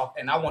 First off,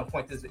 and I want to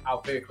point this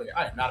out very clear.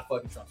 I am not a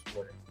fucking Trump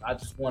supporter. I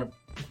just want to.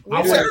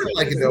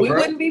 We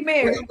wouldn't be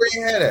married. Where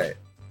your head at?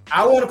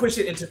 I want to push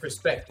it into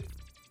perspective.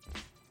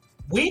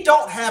 We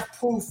don't have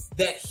proof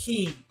that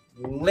he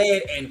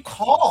led and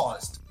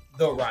caused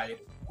the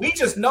riot. We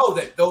just know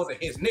that those are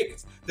his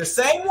niggas. The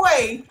same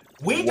way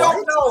we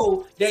don't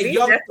know that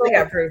Young Thug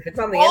got proof. It's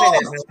on the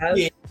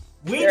internet.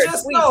 We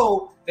just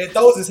know that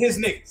those is his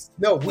niggas.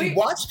 No, we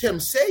watched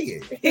him say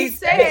it. He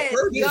said,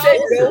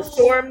 go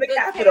storm the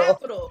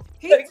Capitol.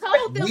 He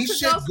told them we to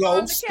should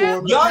go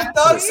storm the Young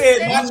Thug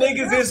said, my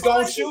niggas is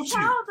gonna shoot you.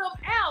 Called them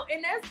out,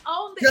 and that's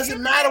on the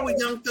Doesn't matter what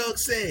Young Thug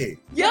said.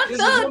 Young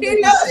Thug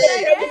did not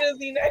say that.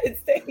 The United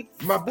States.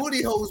 My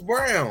booty hole's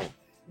brown.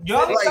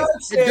 Young Thug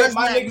said,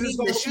 my niggas is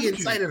gonna shoot you. She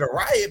incited a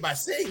riot by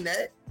saying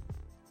that.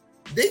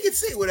 They can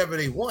say whatever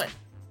they want.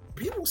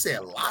 People say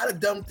a lot of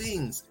dumb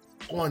things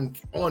on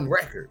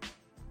record.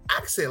 I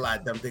can say a lot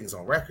of dumb things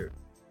on record,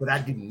 but I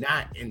did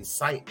not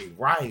incite a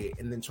riot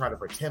and then try to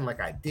pretend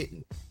like I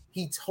didn't.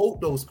 He told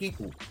those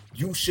people,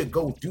 you should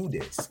go do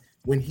this.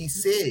 When he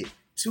said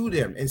to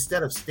them,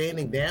 instead of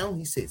standing down,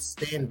 he said,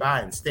 stand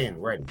by and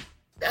stand ready.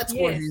 That's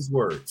one of his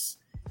words.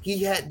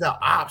 He had the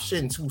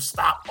option to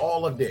stop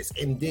all of this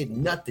and did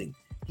nothing.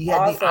 He had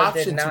also the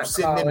option to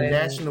send in the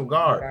National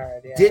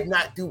Guard. Did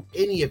not do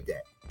any of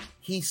that.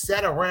 He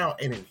sat around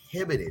and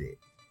inhibited it.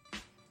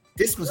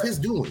 This was his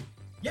doing.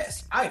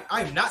 Yes,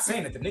 I'm not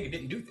saying that the nigga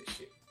didn't do this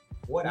shit.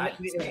 What I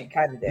saying?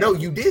 No,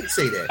 you did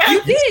say that.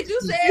 You did. You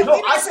said.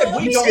 No, I said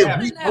we don't have.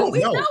 We know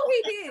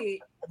he did.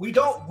 We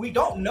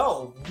don't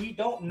know. We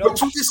don't know. But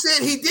you just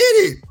said he did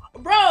it,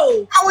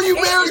 bro. How are you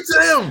married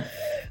to him?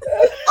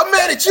 I'm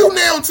mad at you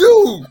now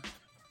too.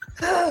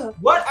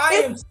 What I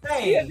am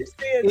saying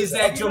is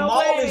that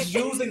Jamal is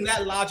using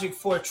that logic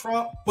for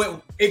Trump,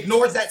 but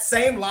ignores that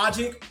same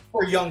logic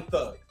for Young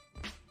Thug.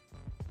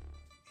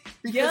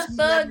 Young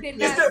Thug did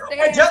not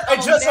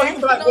just so he can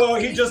be like, well,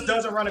 he just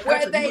doesn't run a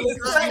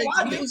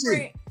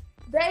country.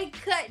 They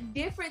cut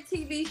different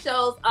TV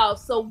shows off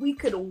so we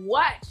could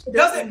watch. It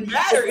doesn't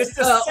matter. It's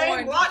the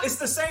same lot. It's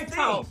the same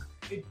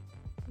thing.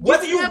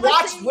 Whether you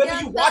watch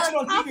it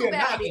on TV or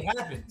not, it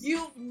happens.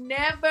 You've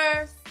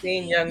never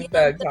seen Young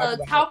Thug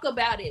talk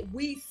about it.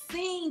 We've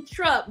seen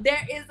Trump.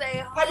 There is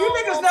a have you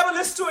niggas never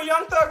listened to a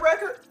Young Thug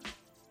record?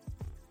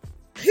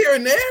 Here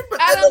and there, but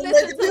I that don't don't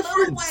make a listen to difference.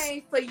 Lil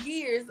Wayne for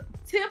years.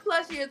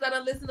 10+ years I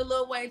done listened to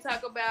Lil Wayne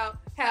talk about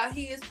how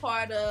he is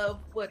part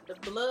of the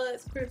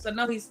Bloods, Crips. I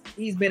know he's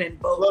been in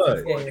both.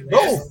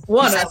 Both.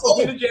 One of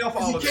them.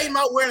 He came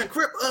out wearing a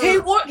Crip.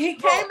 He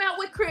came out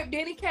with Crip,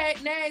 then he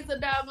came. Now he's a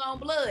doggone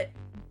Blood.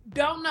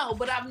 Don't know,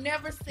 but I've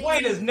never seen.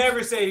 Wayne has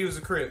never said he was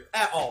a Crip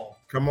at all.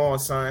 Come on,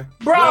 son.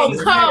 Bro,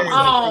 come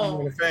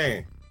on. A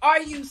fan.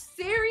 Are you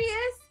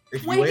serious?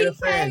 If when you he ain't a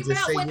fan, came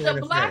just out say with you the ain't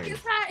a block fan. is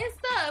hot and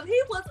stuff,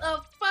 he was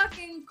a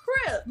fucking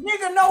Crip.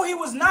 Nigga, no, he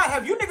was not.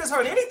 Have you niggas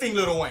heard anything,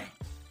 Lil Wayne?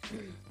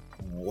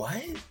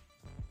 What?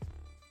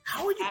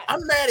 How are you?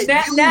 I'm mad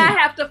at you. Now I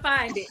have to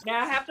find it.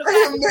 I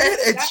am mad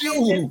at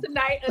you.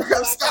 Tonight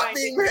Stop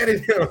being mad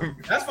at him.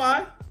 That's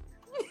fine.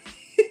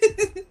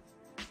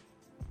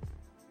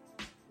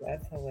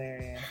 That's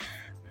hilarious.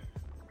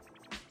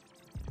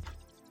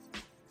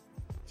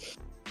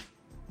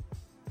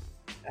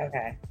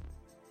 Okay.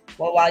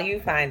 Well, while you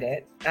find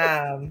it,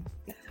 gonna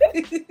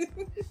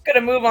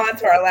move on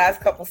to our last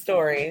couple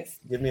stories.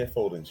 Give me a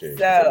folding chair.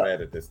 So, I'm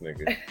mad at this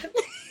nigga.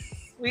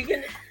 we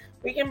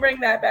can bring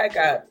that back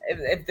up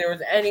if there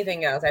was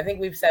anything else. I think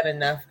we've said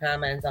enough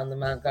comments on the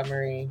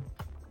Montgomery,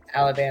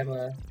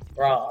 Alabama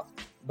brawl.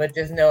 But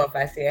just know if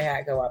I see a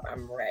hat go up,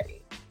 I'm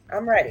ready.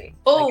 I'm ready.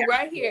 Oh,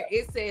 right here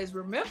it says,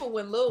 remember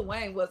when Lil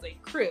Wayne was a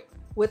Crip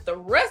with the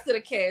rest of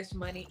the Cash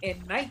Money in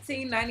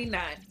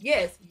 1999?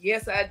 Yes,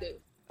 I do.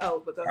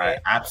 Oh, but go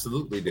ahead. I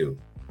absolutely do.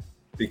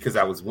 Because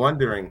I was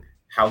wondering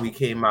how he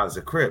came out as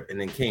a Crip and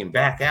then came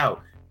back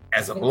out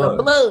as a Blood.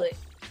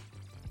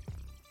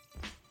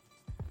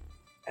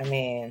 I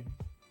mean,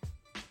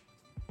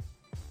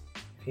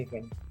 if you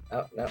can.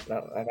 Oh, no.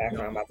 My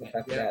background, I'm about to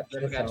fuck it up.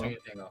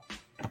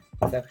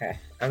 It's okay.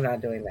 I'm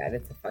not doing that.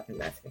 It's a fucking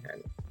mess behind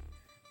me.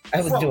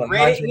 I was doing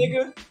Reddit,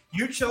 nigga.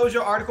 You chose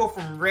your article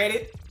from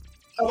Reddit.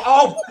 Of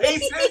all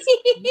places,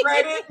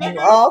 Reddit. Nigga. Of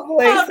all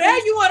places. Oh, now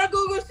you want to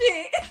Google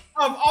shit.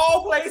 Of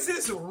all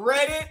places,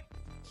 Reddit.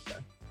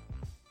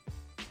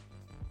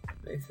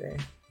 Let me see.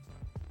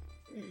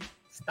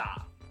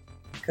 Stop.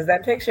 Because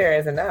that picture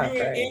is enough, right?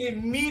 It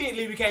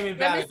immediately became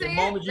invalid the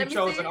moment you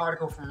chose an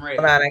article from Reddit.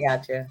 Hold on, I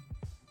got you.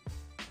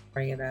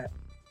 Bring it up.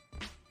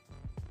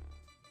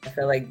 I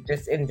feel like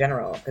just in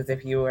general, because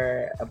if you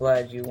were a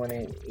Blood, you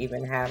wouldn't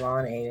even have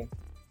on a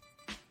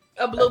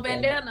blue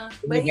bandana.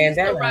 But he used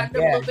to rock the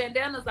blue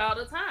bandanas all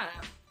the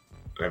time.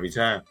 Every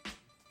time.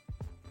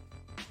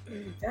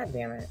 God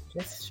damn it.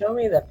 Just show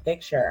me the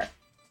picture.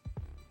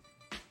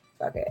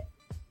 Fuck it.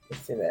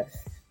 Let's do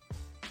this.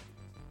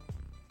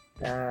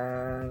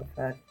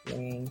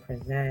 Fucking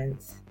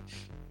presents.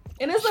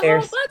 And it's a whole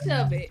bunch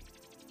of it.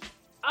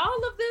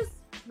 All of this.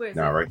 Right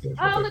there.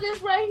 All of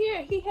this right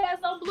here, he has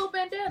on blue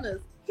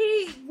bandanas.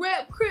 He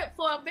rep Crip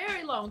for a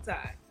very long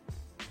time.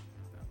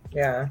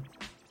 Yeah.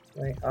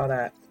 Like all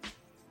that.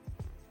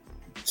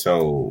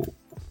 So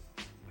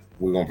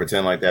we're gonna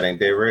pretend like that ain't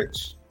Day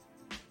Rich?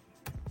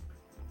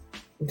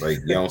 Like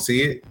you don't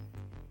see it?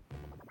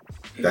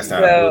 That's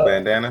not a blue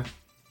bandana?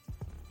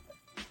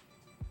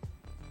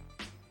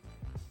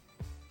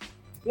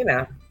 You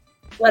know.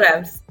 What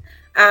else?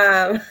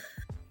 Shut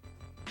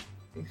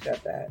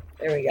that.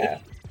 There we go.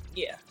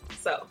 Yeah.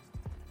 So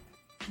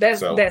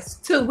that's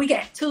two. We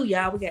got two,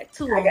 y'all. We got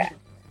two.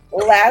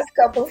 Last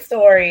couple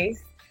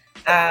stories.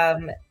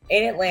 In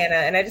Atlanta,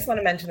 and I just want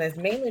to mention this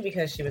mainly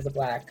because she was a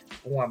Black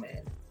woman,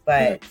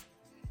 but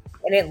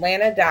an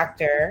Atlanta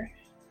doctor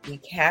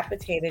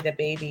decapitated a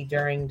baby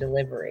during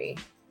delivery,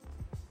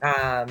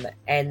 and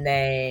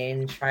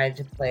then tried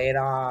to play it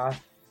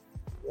off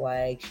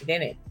like she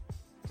didn't.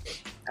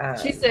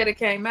 She said it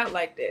came out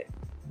like that.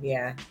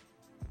 Yeah.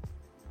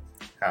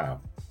 How?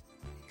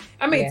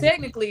 I mean,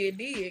 technically it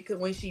did, because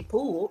when she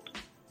pulled.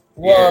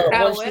 Well,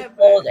 when she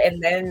pulled,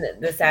 and then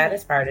the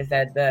saddest part is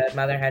that the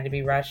mother had to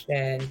be rushed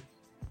in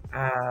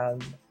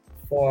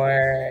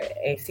for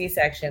a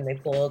C-section. They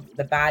pulled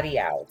the body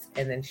out,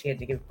 and then she had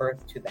to give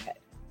birth to the head.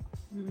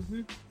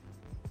 Mm-hmm.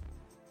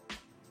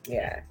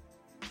 Yeah.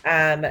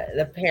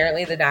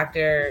 Apparently, the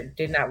doctor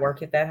did not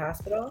work at that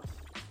hospital.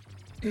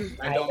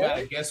 I don't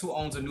matter. Guess who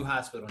owns a new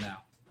hospital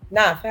now?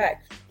 Nah,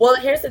 fact. Well,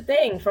 here's the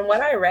thing. From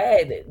what I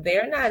read,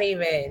 they're not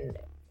even...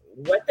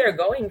 What they're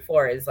going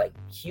for is, like,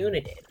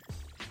 punitive.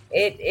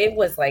 It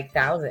was, like,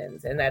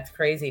 thousands, and that's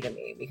crazy to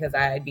me, because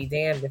I'd be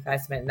damned if I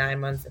spent 9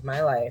 months of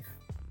my life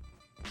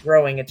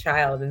growing a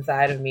child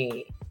inside of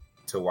me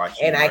to watch,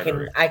 and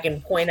I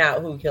can point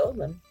out who killed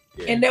them.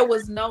 Yeah. And there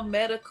was no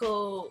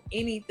medical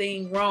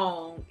anything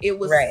wrong. It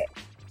was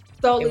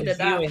solely the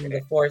doctor. You and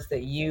the force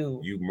that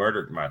you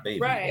murdered my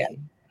baby. Right. Yeah.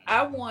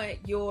 I want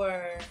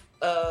your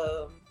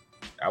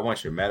I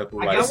want your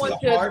medical. I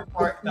want your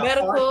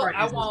medical.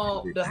 I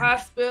want the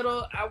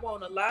hospital. I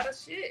want a lot of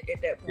shit at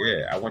that point.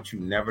 Yeah, I want you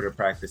never to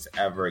practice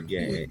ever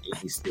again in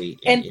any state,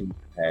 in any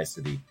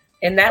capacity.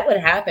 And that would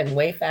happen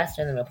way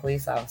faster than a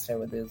police officer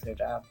would lose their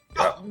job.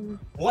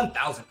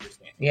 1,000%.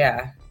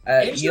 Yeah.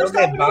 You'll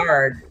get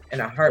barred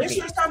in a heartbeat.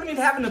 Insurance company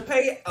having to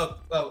pay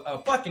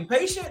a fucking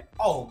patient?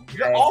 Oh,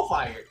 you're all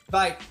fired.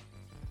 Like,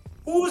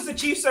 who's the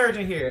chief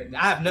surgeon here?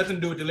 I have nothing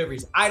to do with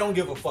deliveries. I don't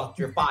give a fuck.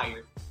 You're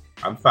fired.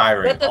 I'm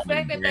firing. But the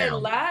fact that they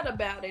lied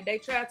about it, they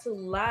tried to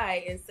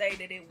lie and say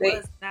that it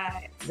was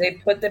not. They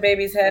put the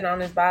baby's head on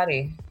his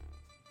body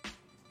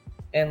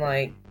and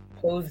like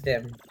posed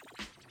him.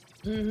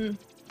 Mm-hmm.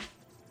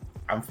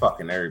 I'm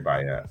fucking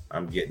everybody up.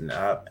 I'm getting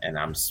up and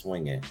I'm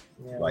swinging.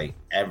 Yeah. Like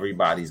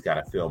everybody's got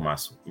to feel my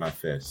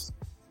fist.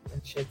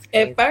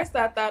 At first,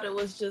 I thought it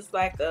was just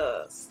like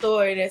a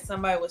story that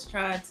somebody was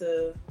trying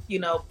to,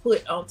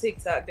 put on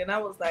TikTok. Then I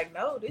was like,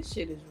 no, this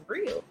shit is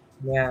real.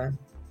 Yeah.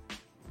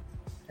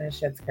 That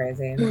shit's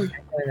crazy. I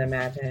couldn't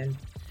imagine.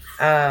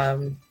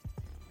 I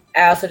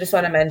also just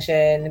want to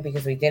mention,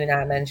 because we did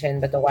not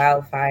mention, but the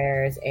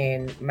wildfires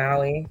in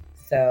Maui.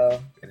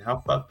 So, and how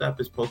fucked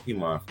up is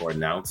Pokemon for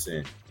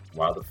announcing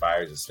while the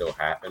fires are still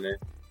happening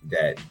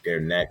that their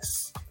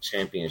next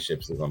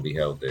championships are going to be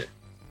held there?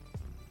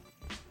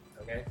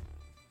 Okay.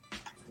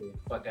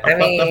 I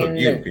mean, I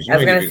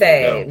was going to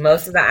say,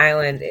 most of the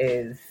island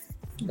is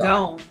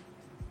gone.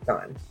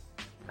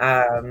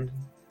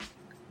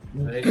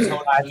 They just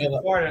hold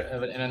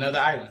in another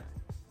island.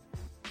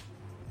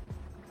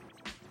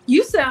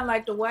 You sound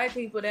like the white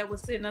people that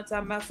was sitting up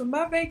talking about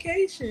my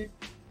vacation.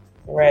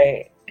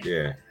 Right.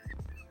 Yeah.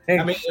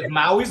 I mean, if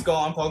Maui's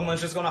gone,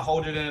 Pokemon's just going to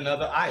hold it in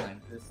another island.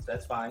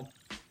 That's fine.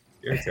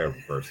 You're a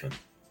terrible person.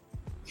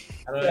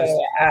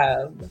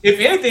 If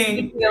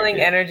anything, healing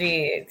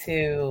energy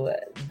to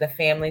the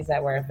families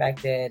that were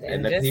affected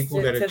and the just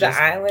people that to are the just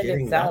island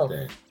getting itself.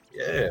 nothing.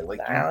 Yeah, like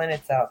the island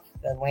itself,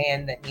 the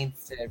land that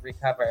needs to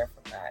recover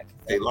from that.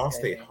 They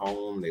lost their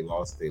home, they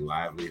lost their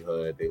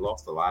livelihood, they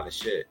lost a lot of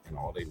shit, and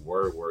all they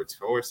were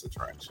tourist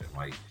attraction.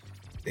 Like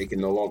they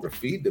can no longer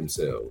feed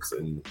themselves.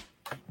 And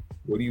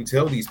what do you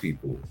tell these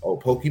people? Oh,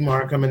 Pokemon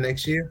are coming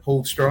next year.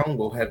 Hold strong.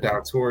 We'll have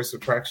our tourist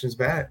attractions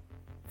back.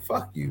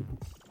 Fuck you.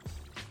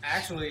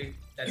 Actually,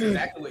 that's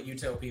exactly what you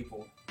tell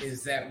people.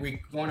 Is that we're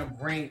going to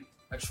bring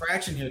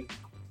attraction here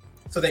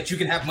so that you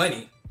can have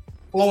money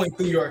flowing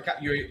through your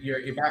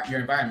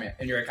environment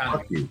and your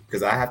economy. Fuck you,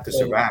 because I have to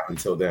survive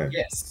until then.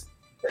 Yes.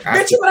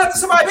 Bitch, you're gonna have to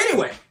survive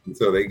anyway.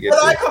 Until they get.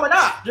 Whether I come or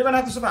not, you're gonna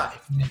have to survive.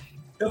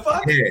 The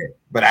fuck? Yeah,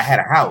 but I had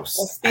a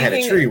house. I had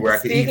a tree where I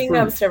could eat fruit. Speaking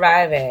of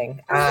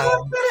surviving,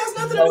 that has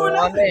nothing to do with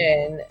nothing.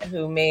 The woman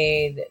who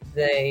made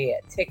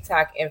the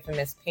TikTok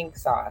infamous pink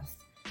sauce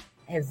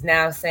is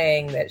now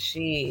saying that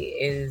she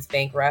is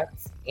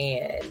bankrupt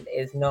and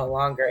is no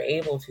longer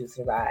able to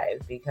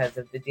survive because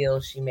of the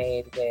deal she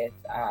made with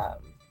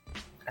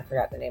I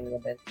forgot the name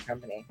of the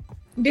company.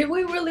 Did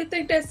we really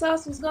think that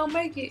sauce was gonna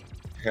make it?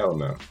 Hell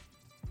no.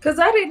 Because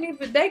I didn't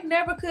even, they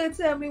never could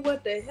tell me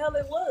what the hell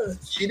it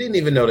was. She didn't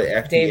even know the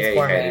FDA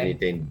had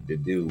anything to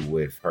do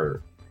with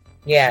her.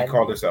 Yeah. She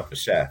called herself a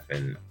chef,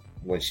 and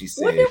when she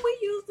said, what did we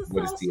use the sauce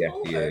what is the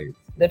FDA?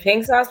 The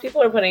pink sauce,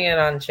 people are putting it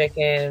on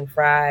chicken,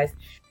 fries.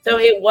 So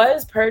it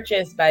was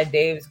purchased by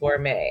Dave's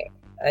Gourmet,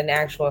 an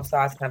actual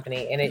sauce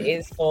company, and it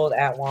is sold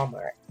at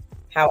Walmart.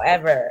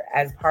 However,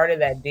 as part of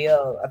that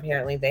deal,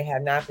 apparently they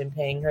have not been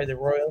paying her the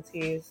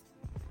royalties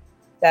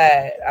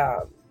that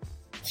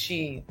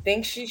she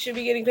thinks she should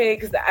be getting paid,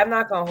 because I'm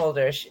not going to hold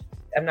her.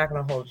 I'm not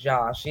going to hold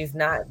y'all. She's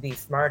not the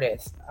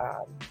smartest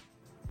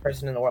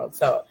person in the world.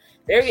 So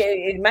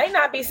it might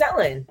not be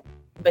selling,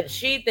 but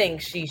she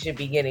thinks she should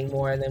be getting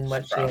more than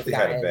what she has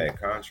gotten. Had a bad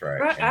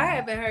contract. I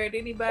haven't heard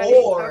anybody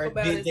or talk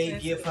about did it they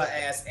since give her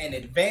ass an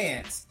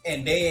advance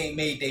and they ain't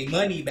made their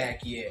money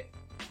back yet?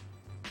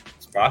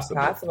 It's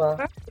possible.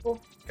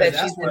 That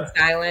she's been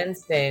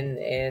silenced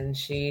and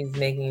she's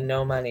making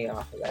no money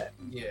off of that.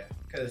 Yeah,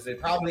 because they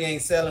probably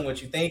ain't selling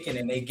what you're thinking,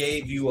 and they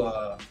gave you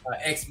a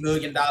X $1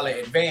 million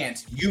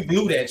advance. You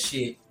blew that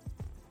shit,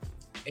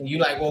 and you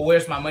like, well,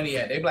 where's my money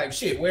at? They be like,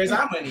 shit, where's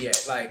our money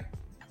at? Like,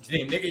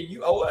 nigga,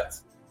 you owe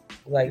us.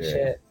 Like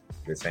shit.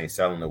 This ain't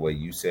selling the way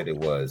you said it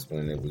was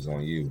when it was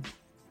on you.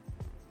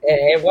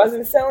 It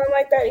wasn't selling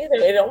like that either.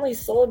 It only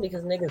sold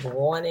because niggas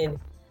wanted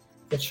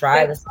to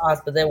try the sauce,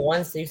 but then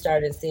once you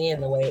started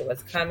seeing the way it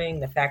was coming,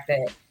 the fact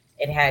that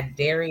it had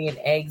dairy and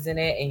eggs in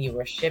it, and you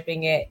were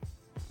shipping it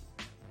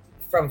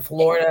from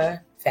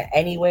Florida to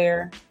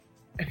anywhere,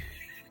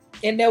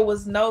 and there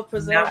was no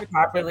preservatives, not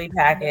properly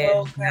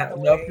packaged,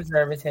 no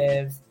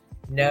preservatives,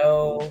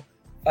 no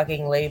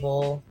fucking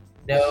label,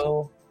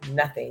 no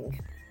nothing.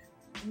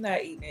 I'm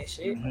not eating that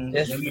shit. Mm-hmm.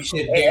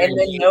 And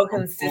then no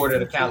consistency. Florida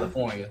to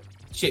California,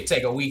 shit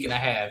take a week and a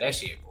half. That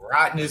shit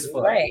rotten as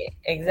fuck. Right,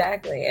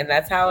 exactly, and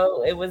that's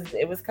how it was.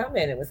 It was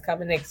coming. It was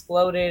coming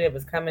exploded. It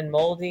was coming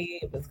moldy.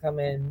 It was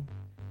coming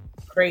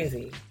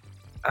crazy.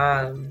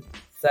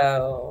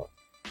 So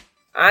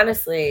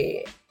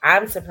honestly,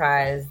 I'm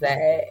surprised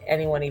that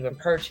anyone even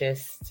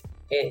purchased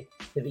it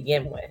to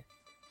begin with.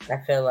 I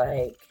feel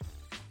like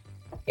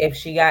if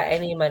she got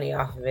any money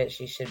off of it,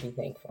 she should be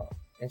thankful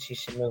and she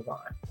should move on.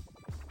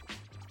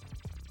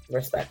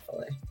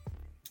 Respectfully.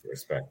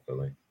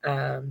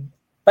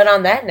 But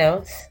on that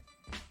note,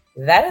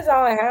 that is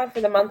all I have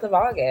for the month of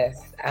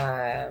August.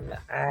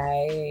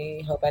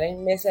 I hope I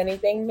didn't miss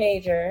anything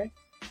major.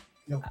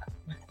 No.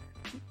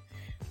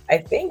 I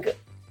think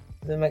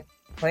the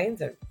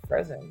McLeans are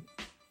frozen.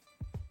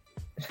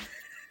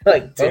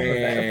 Like both of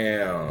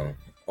them.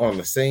 On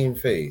the same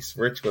face.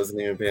 Rich wasn't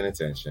even paying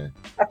attention.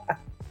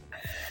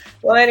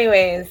 Well,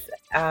 anyways,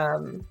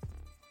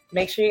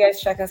 make sure you guys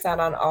check us out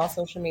on all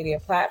social media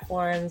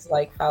platforms.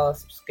 Like, follow,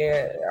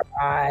 subscribe.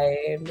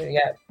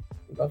 Yeah,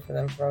 both of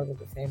them froze at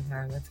the same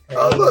time. That's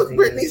crazy. Oh, look,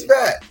 Brittany's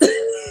back.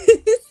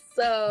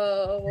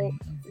 So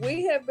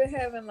we have been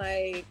having,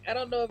 like, I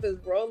don't know if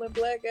it's rolling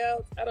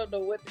blackouts. I don't know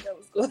what the hell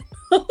is going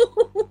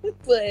on.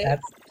 But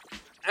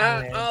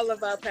all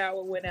of our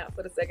power went out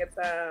for the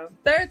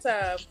third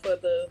time for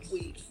the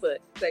week,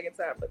 but second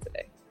time for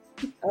today.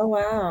 Oh,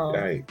 wow.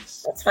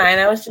 Yikes. That's fine.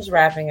 I was just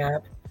wrapping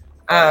up.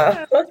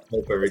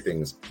 Hope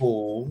everything's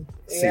cool.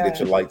 See that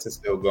your lights are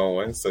still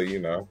going, so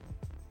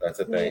that's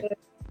a thing. Yeah.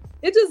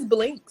 It just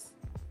blinks.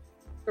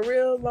 A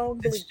real long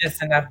blink. It's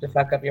just enough to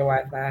fuck up your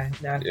Wi-Fi.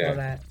 Now I feel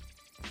that.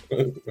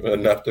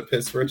 Enough to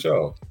piss Rich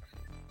off.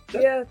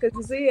 Yeah, because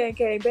you see, he ain't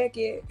came back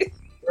yet.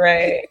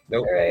 Right.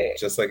 Nope. Right.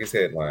 Just like his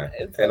headline.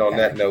 On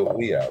that note,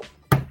 we out.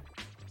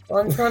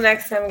 Well, until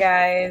next time,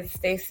 guys,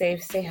 stay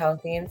safe, stay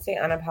healthy, and stay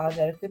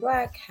unapologetically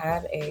Black.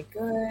 Have a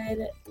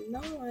good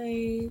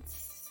night.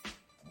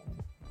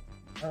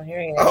 Oh,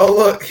 here he is. Oh,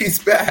 look,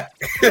 he's back.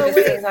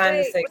 Wait.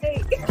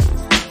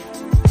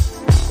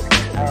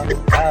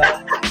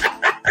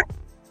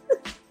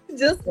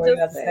 Just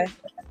say.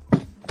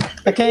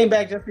 I came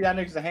back just for y'all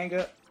niggas to hang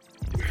up.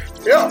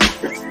 Yeah.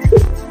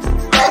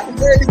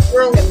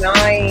 Good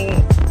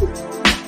night.